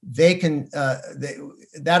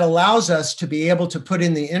 That allows us to be able to put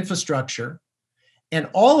in the infrastructure, and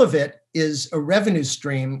all of it is a revenue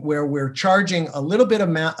stream where we're charging a little bit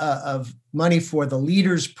of money for the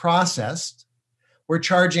liters processed. We're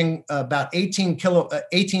charging about 18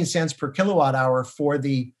 cents per kilowatt hour for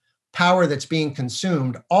the power that's being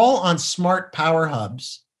consumed, all on smart power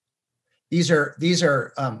hubs. These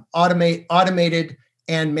are automated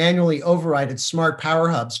and manually overridden smart power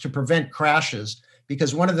hubs to prevent crashes.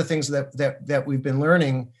 Because one of the things that we've been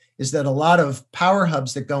learning is that a lot of power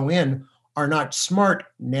hubs that go in are not smart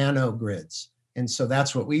nanogrids. And so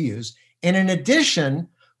that's what we use. And in addition,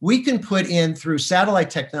 we can put in, through satellite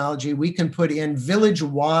technology, we can put in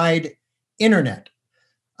village-wide internet,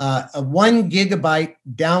 a 1 gigabyte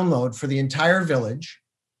download for the entire village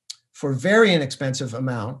for a very inexpensive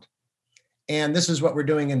amount. And this is what we're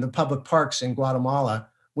doing in the public parks in Guatemala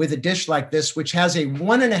with a dish like this, which has a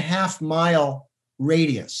 1.5 mile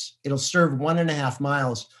radius. It'll serve 1.5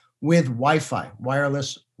 miles with Wi-Fi,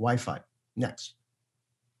 wireless Wi-Fi. Next.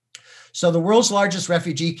 So the world's largest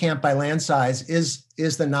refugee camp by land size is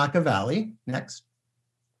the Naka Valley. Next.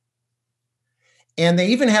 And they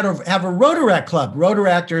even have a Rotaract club.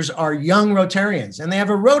 Rotaractors are young Rotarians, and they have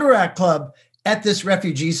a Rotaract club at this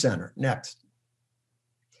refugee center. Next.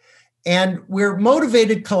 And we're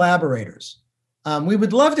motivated collaborators. We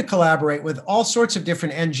would love to collaborate with all sorts of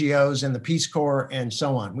different NGOs and the Peace Corps and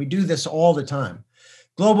so on. We do this all the time.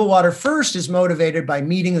 Global Water First is motivated by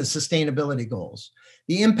meeting the sustainability goals.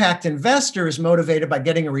 The impact investor is motivated by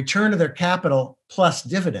getting a return of their capital plus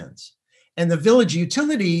dividends. And the village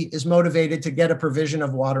utility is motivated to get a provision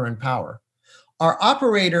of water and power. Our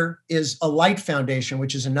operator is a Light Foundation,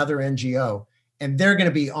 which is another NGO, and they're going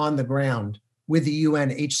to be on the ground with the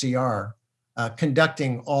UNHCR,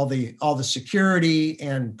 conducting all the security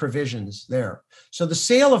and provisions there. So the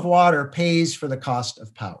sale of water pays for the cost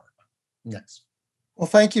of power. Next. Well,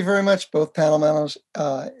 thank you very much, both panel members,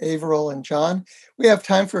 Averill and Jon. We have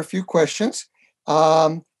time for a few questions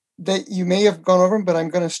that you may have gone over, but I'm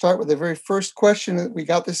going to start with the very first question that we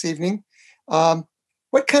got this evening.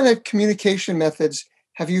 What kind of communication methods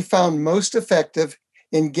have you found most effective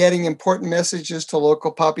in getting important messages to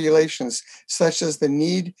local populations, such as the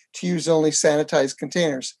need to use only sanitized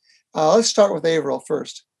containers? Let's start with Averill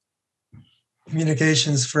first.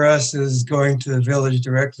 Communications for us is going to the village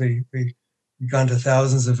directly. We've gone to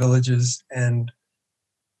thousands of villages and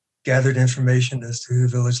gathered information as to who the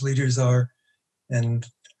village leaders are and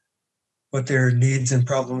what their needs and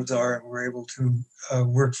problems are, and we're able to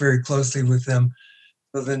work very closely with them.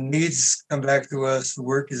 So the needs come back to us, the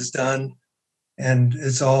work is done, and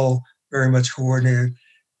it's all very much coordinated.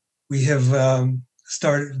 We have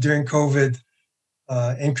started during COVID,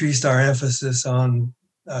 increased our emphasis on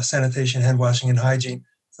sanitation, hand washing, and hygiene,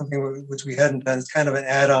 something which we hadn't done. It's kind of an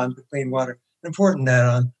add-on to clean water, an important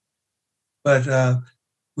add-on. But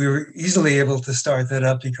we were easily able to start that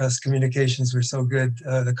up because communications were so good.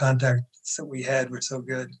 The contacts that we had were so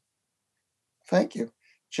good. Thank you.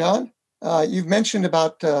 Jon, you've mentioned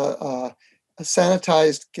about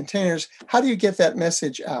sanitized containers. How do you get that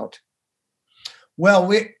message out?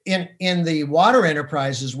 Well, in the water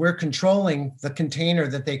enterprises, we're controlling the container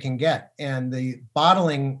that they can get, and the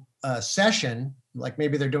bottling session, like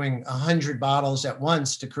maybe they're doing 100 bottles at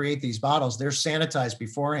once to create these bottles, they're sanitized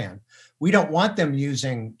beforehand. We don't want them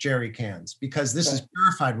using jerry cans because this is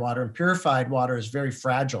purified water, and purified water is very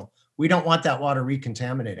fragile. We don't want that water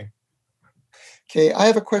recontaminating. Okay, I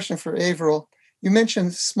have a question for Averill. You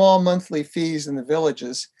mentioned small monthly fees in the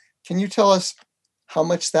villages. Can you tell us how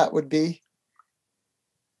much that would be?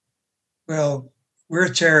 Well, we're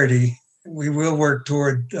a charity, we will work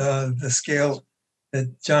toward the scale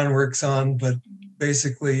that John works on, but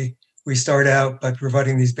basically we start out by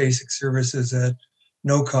providing these basic services at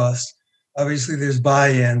no cost. Obviously there's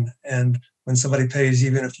buy-in, and when somebody pays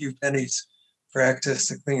even a few pennies for access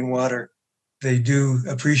to clean water, they do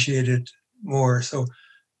appreciate it more. So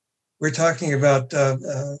we're talking about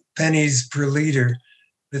pennies per liter.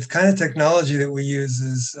 The kind of technology that we use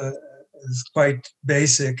is quite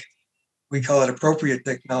basic. We call it appropriate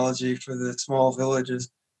technology for the small villages.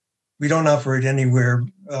 We don't operate anywhere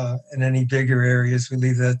in any bigger areas. We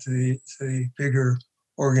leave that to the bigger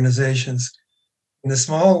organizations. In the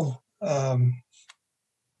small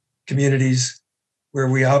communities where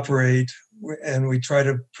we operate, and we try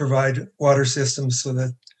to provide water systems so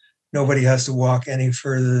that nobody has to walk any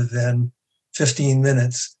further than 15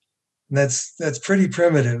 minutes. And that's pretty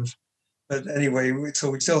primitive. But anyway, so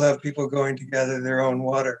we still have people going to gather their own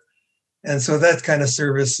water. And so that kind of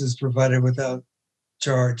service is provided without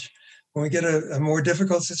charge. When we get a more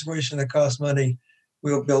difficult situation that costs money,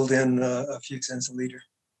 we'll build in a few cents a liter.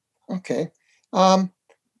 Okay.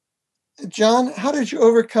 John, how did you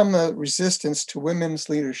overcome the resistance to women's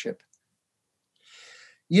leadership?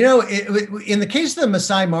 You know, in the case of the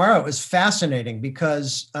Masai Mara, it was fascinating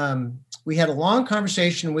because we had a long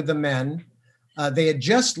conversation with the men. They had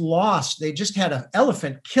just they just had an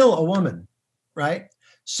elephant kill a woman, right?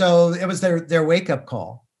 So it was their wake-up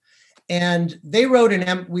call. And they wrote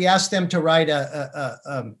we asked them to write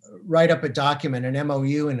write up a document, an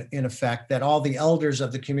MOU in effect, that all the elders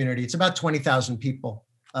of the community, it's about 20,000 people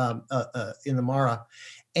in the Mara.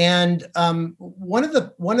 And one of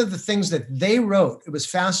the things that they wrote, it was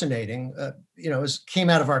fascinating, came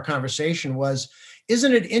out of our conversation was,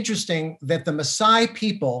 isn't it interesting that the Maasai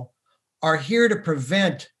people are here to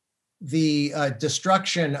prevent the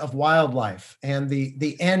destruction of wildlife and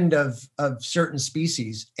the end of certain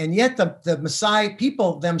species. And yet the Maasai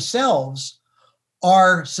people themselves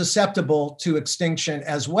are susceptible to extinction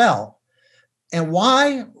as well. And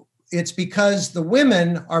why? It's because the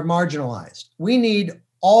women are marginalized. We need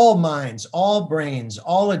all minds, all brains,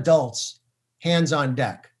 all adults, hands on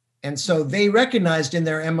deck. And so they recognized in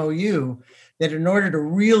their MOU that in order to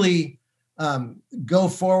really go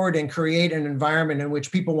forward and create an environment in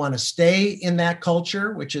which people want to stay in that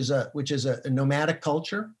culture, which is a nomadic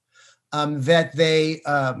culture, that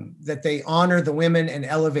they honor the women and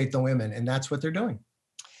elevate the women, and that's what they're doing.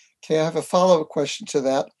 Okay, I have a follow-up question to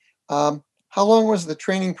that. How long was the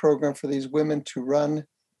training program for these women to run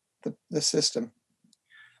the system?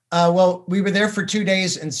 Well, we were there for 2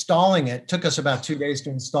 days installing it. It took us about 2 days to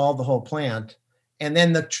install the whole plant, and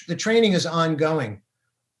then the training is ongoing.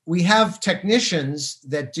 We have technicians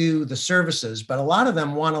that do the services, but a lot of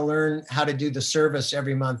them want to learn how to do the service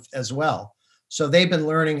every month as well. So they've been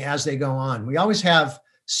learning as they go on. We always have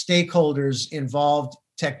stakeholders involved,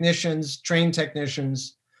 technicians, trained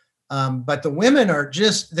technicians, but the women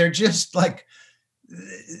they're just like,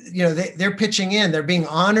 they're pitching in, they're being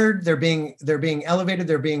honored, they're being elevated,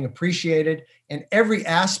 they're being appreciated, and every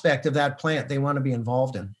aspect of that plant they want to be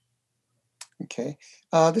involved in. Okay.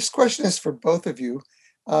 This question is for both of you.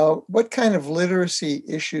 What kind of literacy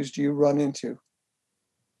issues do you run into?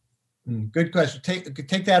 Good question.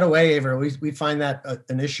 Take that away, Averil. We find that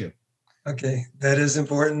an issue. Okay, that is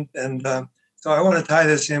important. And so I want to tie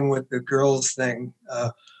this in with the girls thing.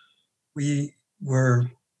 We were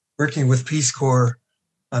working with Peace Corps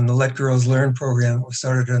on the Let Girls Learn program. It was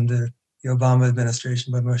started under the Obama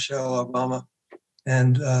administration by Michelle Obama.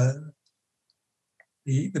 And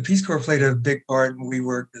the Peace Corps played a big part, and we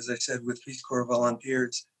worked, as I said, with Peace Corps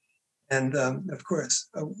volunteers. And of course,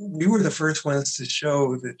 we were the first ones to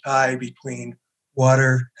show the tie between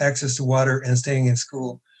water, access to water, and staying in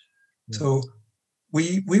school. Yeah. So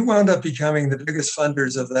we wound up becoming the biggest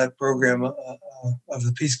funders of that program, of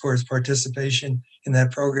the Peace Corps' participation in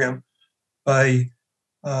that program, by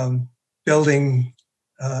building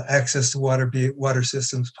access to water, be it water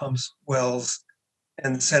systems, pumps, wells,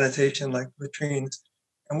 and sanitation like latrines.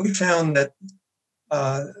 And we found that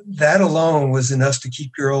that alone was enough to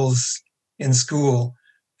keep girls in school,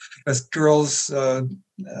 because girls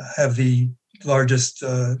have the largest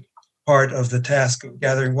part of the task of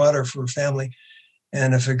gathering water for a family.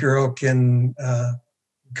 And if a girl can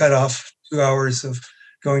cut off 2 hours of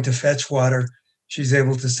going to fetch water, she's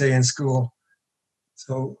able to stay in school.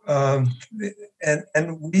 So,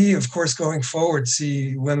 and we, of course, going forward,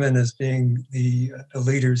 see women as being the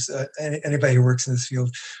leaders. Anybody who works in this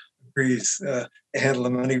field agrees. They handle the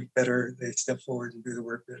money better. They step forward and do the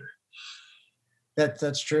work better.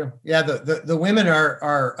 That's true. Yeah, the women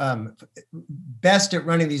are best at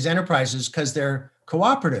running these enterprises because they're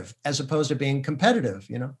cooperative as opposed to being competitive.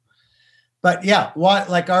 But yeah,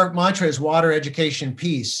 like our mantra is water, education,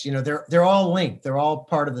 peace. They're all linked. They're all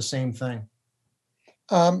part of the same thing.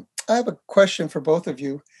 I have a question for both of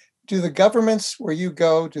you. Do the governments where you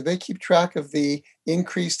go, do they keep track of the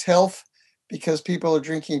increased health because people are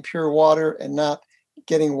drinking pure water and not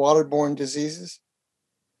getting waterborne diseases?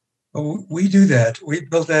 Well, we do that. We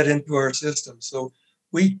built that into our system. So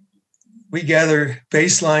we gather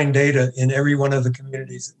baseline data in every one of the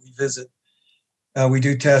communities that we visit. We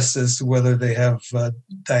do tests as to whether they have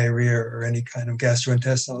diarrhea or any kind of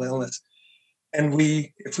gastrointestinal illness. And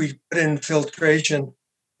if we put in filtration,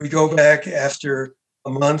 we go back after a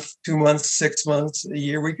month, 2 months, 6 months, a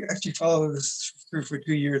year. We actually follow this through for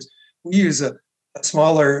 2 years. We use a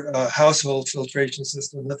smaller household filtration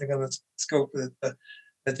system, nothing on the scope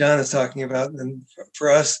that Jon is talking about. And for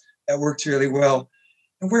us, that works really well.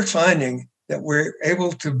 And we're finding that we're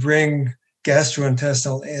able to bring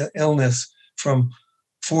gastrointestinal illness from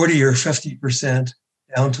 40 or 50%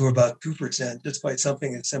 down to about 2% just by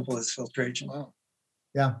something as simple as filtration. Wow.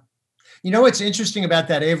 Yeah. What's interesting about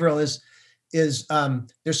that, Averill, is there's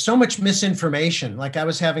so much misinformation. Like I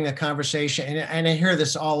was having a conversation, and I hear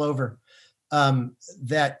this all over,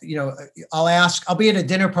 that, I'll be at a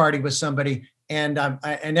dinner party with somebody and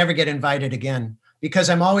I never get invited again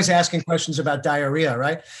because I'm always asking questions about diarrhea,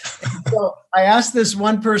 right? And so I asked this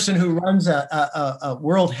one person who runs a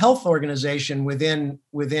World Health Organization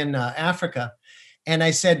within Africa. And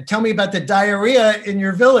I said, tell me about the diarrhea in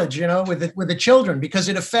your village, with the children, because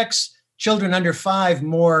it affects children under 5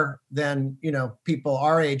 more than, people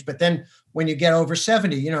our age. But then when you get over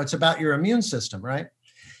 70, it's about your immune system, right?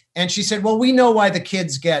 And she said, well, we know why the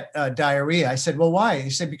kids get diarrhea. I said, well, why?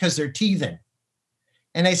 He said, because they're teething.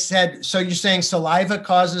 And I said, so you're saying saliva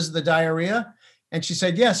causes the diarrhea? And she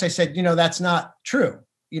said, yes. I said, that's not true.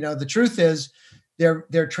 The truth is they're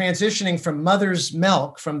transitioning from mother's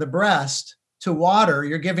milk, from the breast, to water.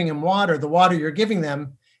 You're giving them water. The water you're giving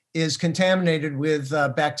them is contaminated with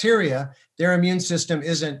bacteria. Their immune system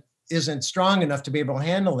isn't strong enough to be able to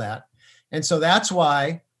handle that. And so that's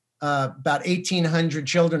why about 1,800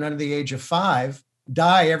 children under the age of 5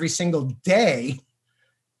 die every single day,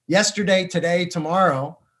 yesterday, today,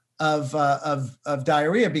 tomorrow, of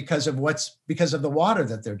diarrhea because of the water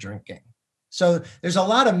that they're drinking. So there's a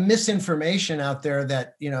lot of misinformation out there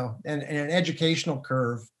that, and an educational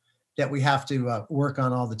curve that we have to work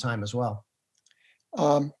on all the time as well.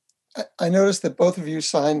 I noticed that both of you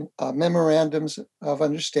sign memorandums of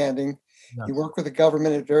understanding. Yeah. You work with the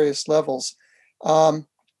government at various levels.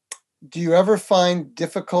 Do you ever find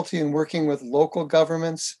difficulty in working with local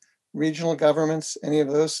governments, regional governments, any of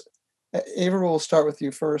those? Averil, we'll start with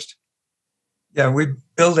you first. Yeah, we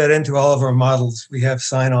build that into all of our models. We have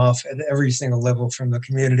sign off at every single level, from the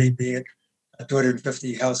community, be it a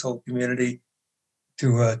 250 household community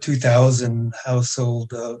to a 2,000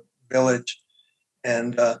 household village.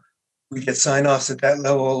 And we get sign offs at that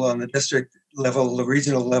level, on the district level, the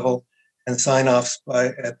regional level, and sign offs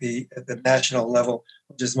at the national level,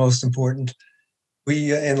 which is most important.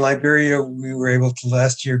 We in Liberia, we were able to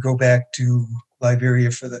last year go back to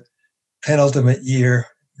Liberia for the penultimate year,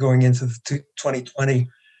 going into the 2020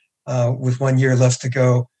 with 1 year left to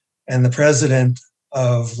go. And the president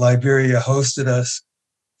of Liberia hosted us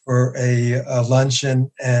for a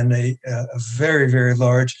luncheon and a very, very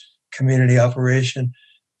large community operation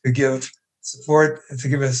to give support,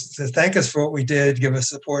 to thank us for what we did, give us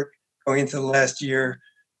support going into the last year,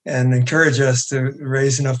 and encourage us to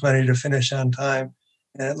raise enough money to finish on time.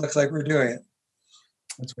 And it looks like we're doing it.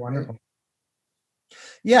 That's wonderful.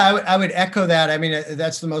 Yeah, I would echo that. I mean,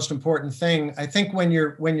 that's the most important thing. I think when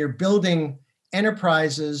you're building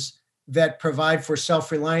enterprises that provide for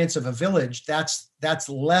self-reliance of a village, that's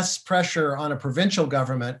less pressure on a provincial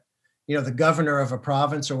government, the governor of a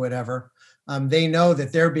province or whatever. They know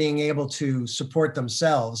that they're being able to support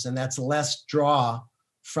themselves, and that's less draw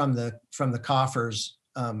from the coffers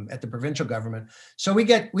at the provincial government. So we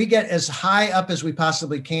get as high up as we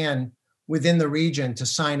possibly can within the region to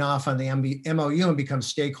sign off on the MOU and become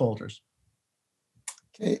stakeholders.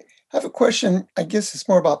 Okay, I have a question. I guess it's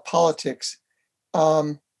more about politics.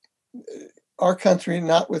 Our country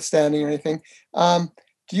notwithstanding or anything, do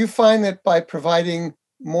you find that by providing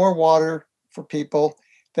more water for people,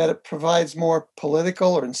 that it provides more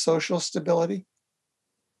political or social stability?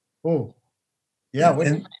 Oh, yeah.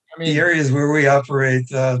 The areas where we operate,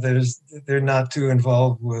 they're not too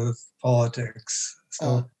involved with politics.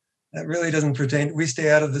 So that really doesn't pertain. We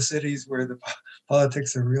stay out of the cities where the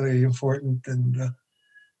politics are really important. And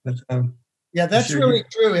yeah, that's really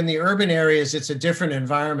true. In the urban areas, it's a different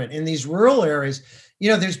environment. In these rural areas,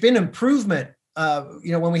 there's been improvement.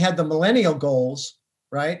 When we had the millennial goals,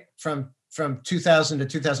 right, from from 2000 to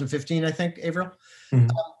 2015, I think, Averil. Mhm.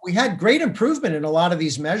 We had great improvement in a lot of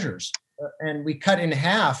these measures, and we cut in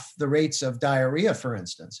half the rates of diarrhea, for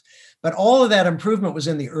instance. But all of that improvement was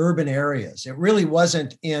in the urban areas. It really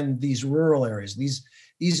wasn't in these rural areas.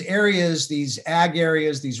 These areas, these ag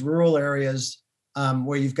areas, these rural areas,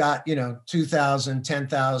 where you've got 2,000,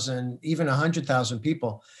 10,000, even 100,000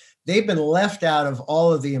 people, they've been left out of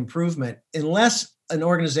all of the improvement unless an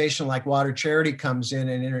organization like Water Charity comes in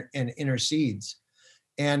and intercedes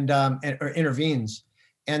or intervenes.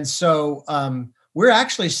 And so we're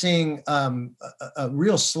actually seeing a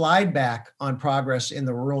real slide back on progress in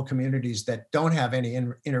the rural communities that don't have any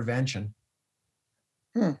intervention.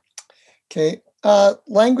 Okay.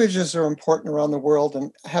 Languages are important around the world,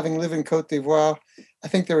 and having lived in Cote d'Ivoire, I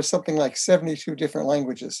think there was something like 72 different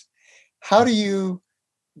languages. How do you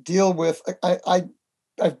deal with,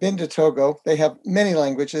 I've been to Togo, they have many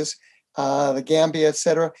languages, the Gambia,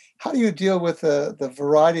 etc. How do you deal with the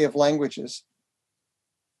variety of languages?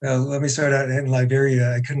 Well, let me start out in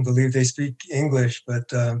Liberia. I couldn't believe they speak English,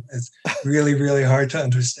 but it's really, really hard to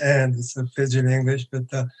understand. It's a pidgin English, but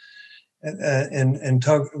and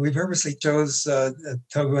Togo, we purposely chose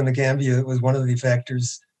Togo and the Gambia. It was one of the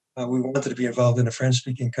factors. We wanted to be involved in a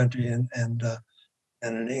French-speaking country and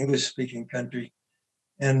an English-speaking country.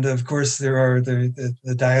 And of course, there are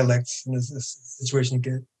the dialects in this situation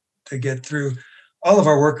to get through. All of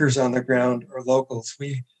our workers on the ground are locals.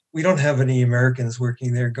 We don't have any Americans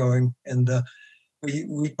working there going, and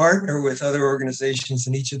we partner with other organizations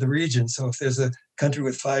in each of the regions. So if there's a country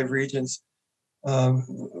with 5 regions,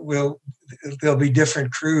 there'll be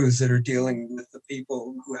different crews that are dealing with the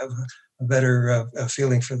people who have a better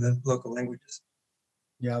feeling for the local languages.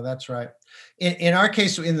 Yeah, that's right. In our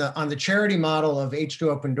case, on the charity model of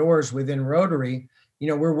H2OpenDoors within Rotary,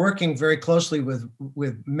 we're working very closely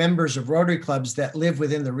with members of Rotary clubs that live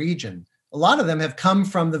within the region. A lot of them have come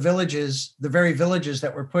from the villages, the very villages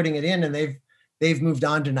that we're putting it in, and they've moved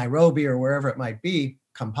on to Nairobi or wherever it might be,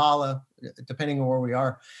 Kampala, depending on where we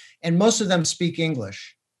are. And most of them speak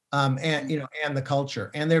English, and the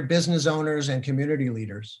culture, and they're business owners and community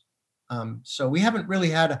leaders. So we haven't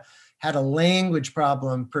really had a language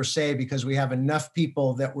problem per se, because we have enough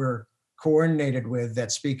people that we're coordinated with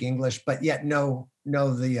that speak English, but yet know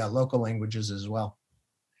the local languages as well.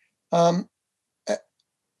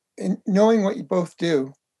 In knowing what you both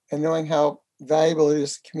do and knowing how valuable it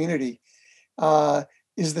is to the community,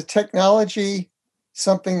 is the technology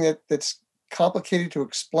something that's complicated to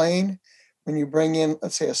explain when you bring in,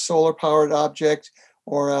 let's say, a solar-powered object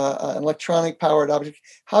or an electronic-powered object?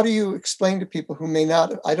 How do you explain to people who may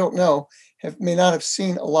not, I don't know, may not have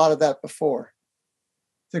seen a lot of that before?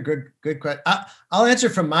 It's a good question. I'll answer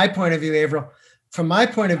from my point of view, Averil. From my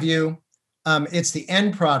point of view, it's the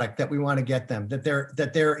end product that we want to get them, that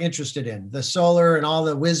they're interested in. The solar and all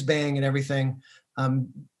the whiz bang and everything.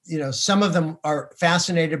 Some of them are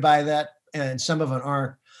fascinated by that, and some of them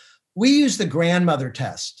aren't. We use the grandmother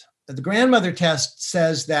test. The grandmother test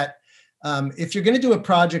says that if you're going to do a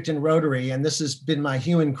project in Rotary, and this has been my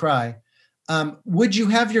hue and cry, would you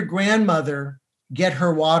have your grandmother get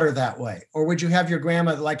her water that way? Or would you have your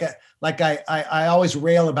grandmother, I always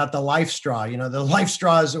rail about the life straw, the life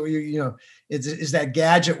straw is that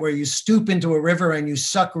gadget where you stoop into a river and you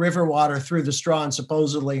suck river water through the straw, and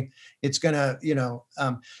supposedly it's going to,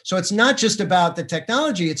 so it's not just about the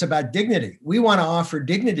technology, it's about dignity. We want to offer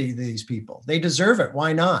dignity to these people. They deserve it.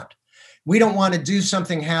 Why not? We don't want to do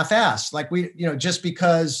something half-assed, like just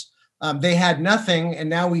because they had nothing and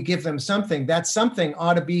now we give them something. That something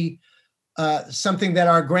ought to be something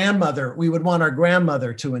that we would want our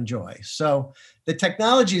grandmother to enjoy. So the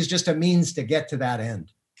technology is just a means to get to that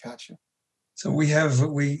end. Gotcha. So we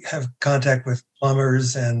have contact with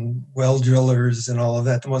plumbers and well drillers and all of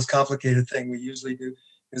that. The most complicated thing we usually do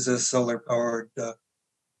is a solar powered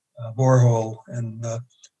borehole,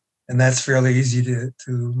 and that's fairly easy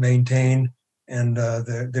to maintain, and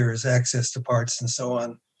there is access to parts and so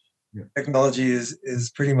on. Yeah. Technology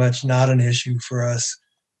is pretty much not an issue for us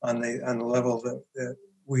on the level that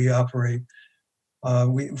we operate.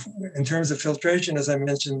 In terms of filtration, as I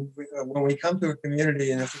mentioned, when we come to a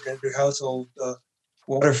community, and if we're going to do household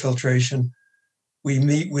water filtration, we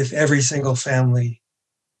meet with every single family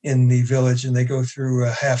in the village, and they go through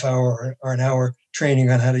a half hour or an hour training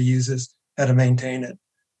on how to use this, how to maintain it.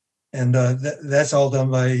 And that's all done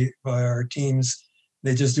by our teams.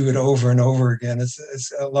 They just do it over and over again.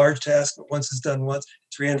 It's a large task, but once it's done once,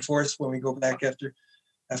 it's reinforced when we go back after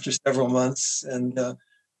several months. And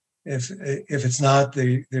if it's not,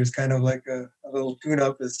 there's kind of like a little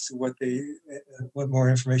tune-up as to what more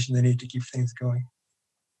information they need to keep things going.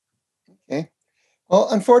 Okay. Well,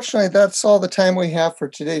 unfortunately, that's all the time we have for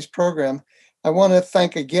today's program. I want to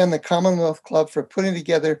thank again the Commonwealth Club for putting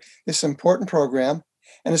together this important program.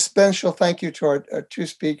 And a special thank you to our two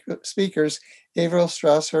speakers, Averill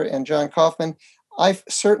Strasser and Jon Kaufman. I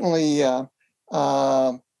certainly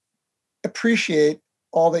appreciate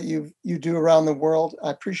all that you do around the world.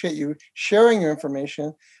 I appreciate you sharing your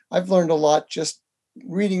information. I've learned a lot just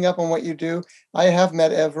reading up on what you do. I have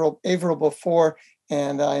met Averill before,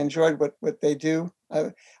 and I enjoyed what they do.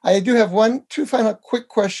 I do have two final quick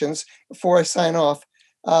questions before I sign off.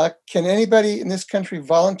 Can anybody in this country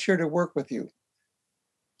volunteer to work with you?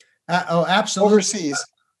 Oh, absolutely. Overseas?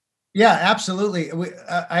 Yeah, absolutely.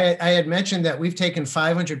 I had mentioned that we've taken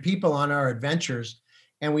 500 people on our adventures,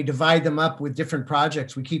 and we divide them up with different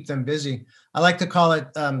projects. We keep them busy. I like to call it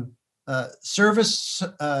service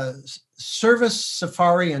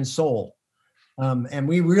safari and soul. And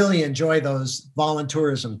we really enjoy those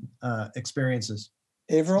volunteerism experiences.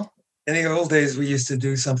 Averill? In the old days, we used to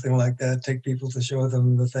do something like that, take people to show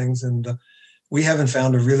them the things. And we haven't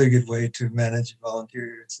found a really good way to manage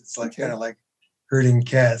volunteers. It's like kind of like herding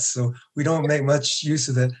cats. So we don't make much use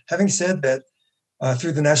of that. Having said that,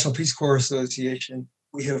 through the National Peace Corps Association,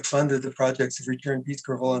 we have funded the projects of returned Peace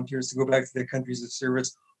Corps volunteers to go back to their countries of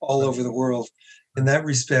service all over the world. In that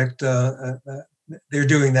respect, they're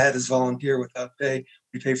doing that as volunteer without pay.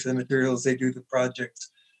 We pay for the materials, they do the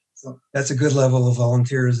projects. So that's a good level of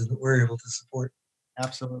volunteers that we're able to support.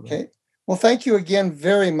 Absolutely. Okay. Well, thank you again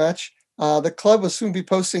very much. The club will soon be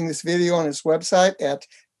posting this video on its website at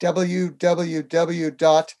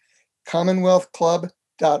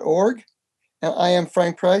www.commonwealthclub.org. And I am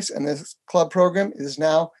Frank Price, and this club program is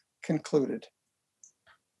now concluded.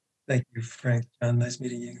 Thank you, Frank. Nice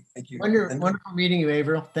meeting you. Thank you. Wonderful meeting you,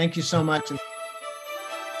 Averill. Thank you so much.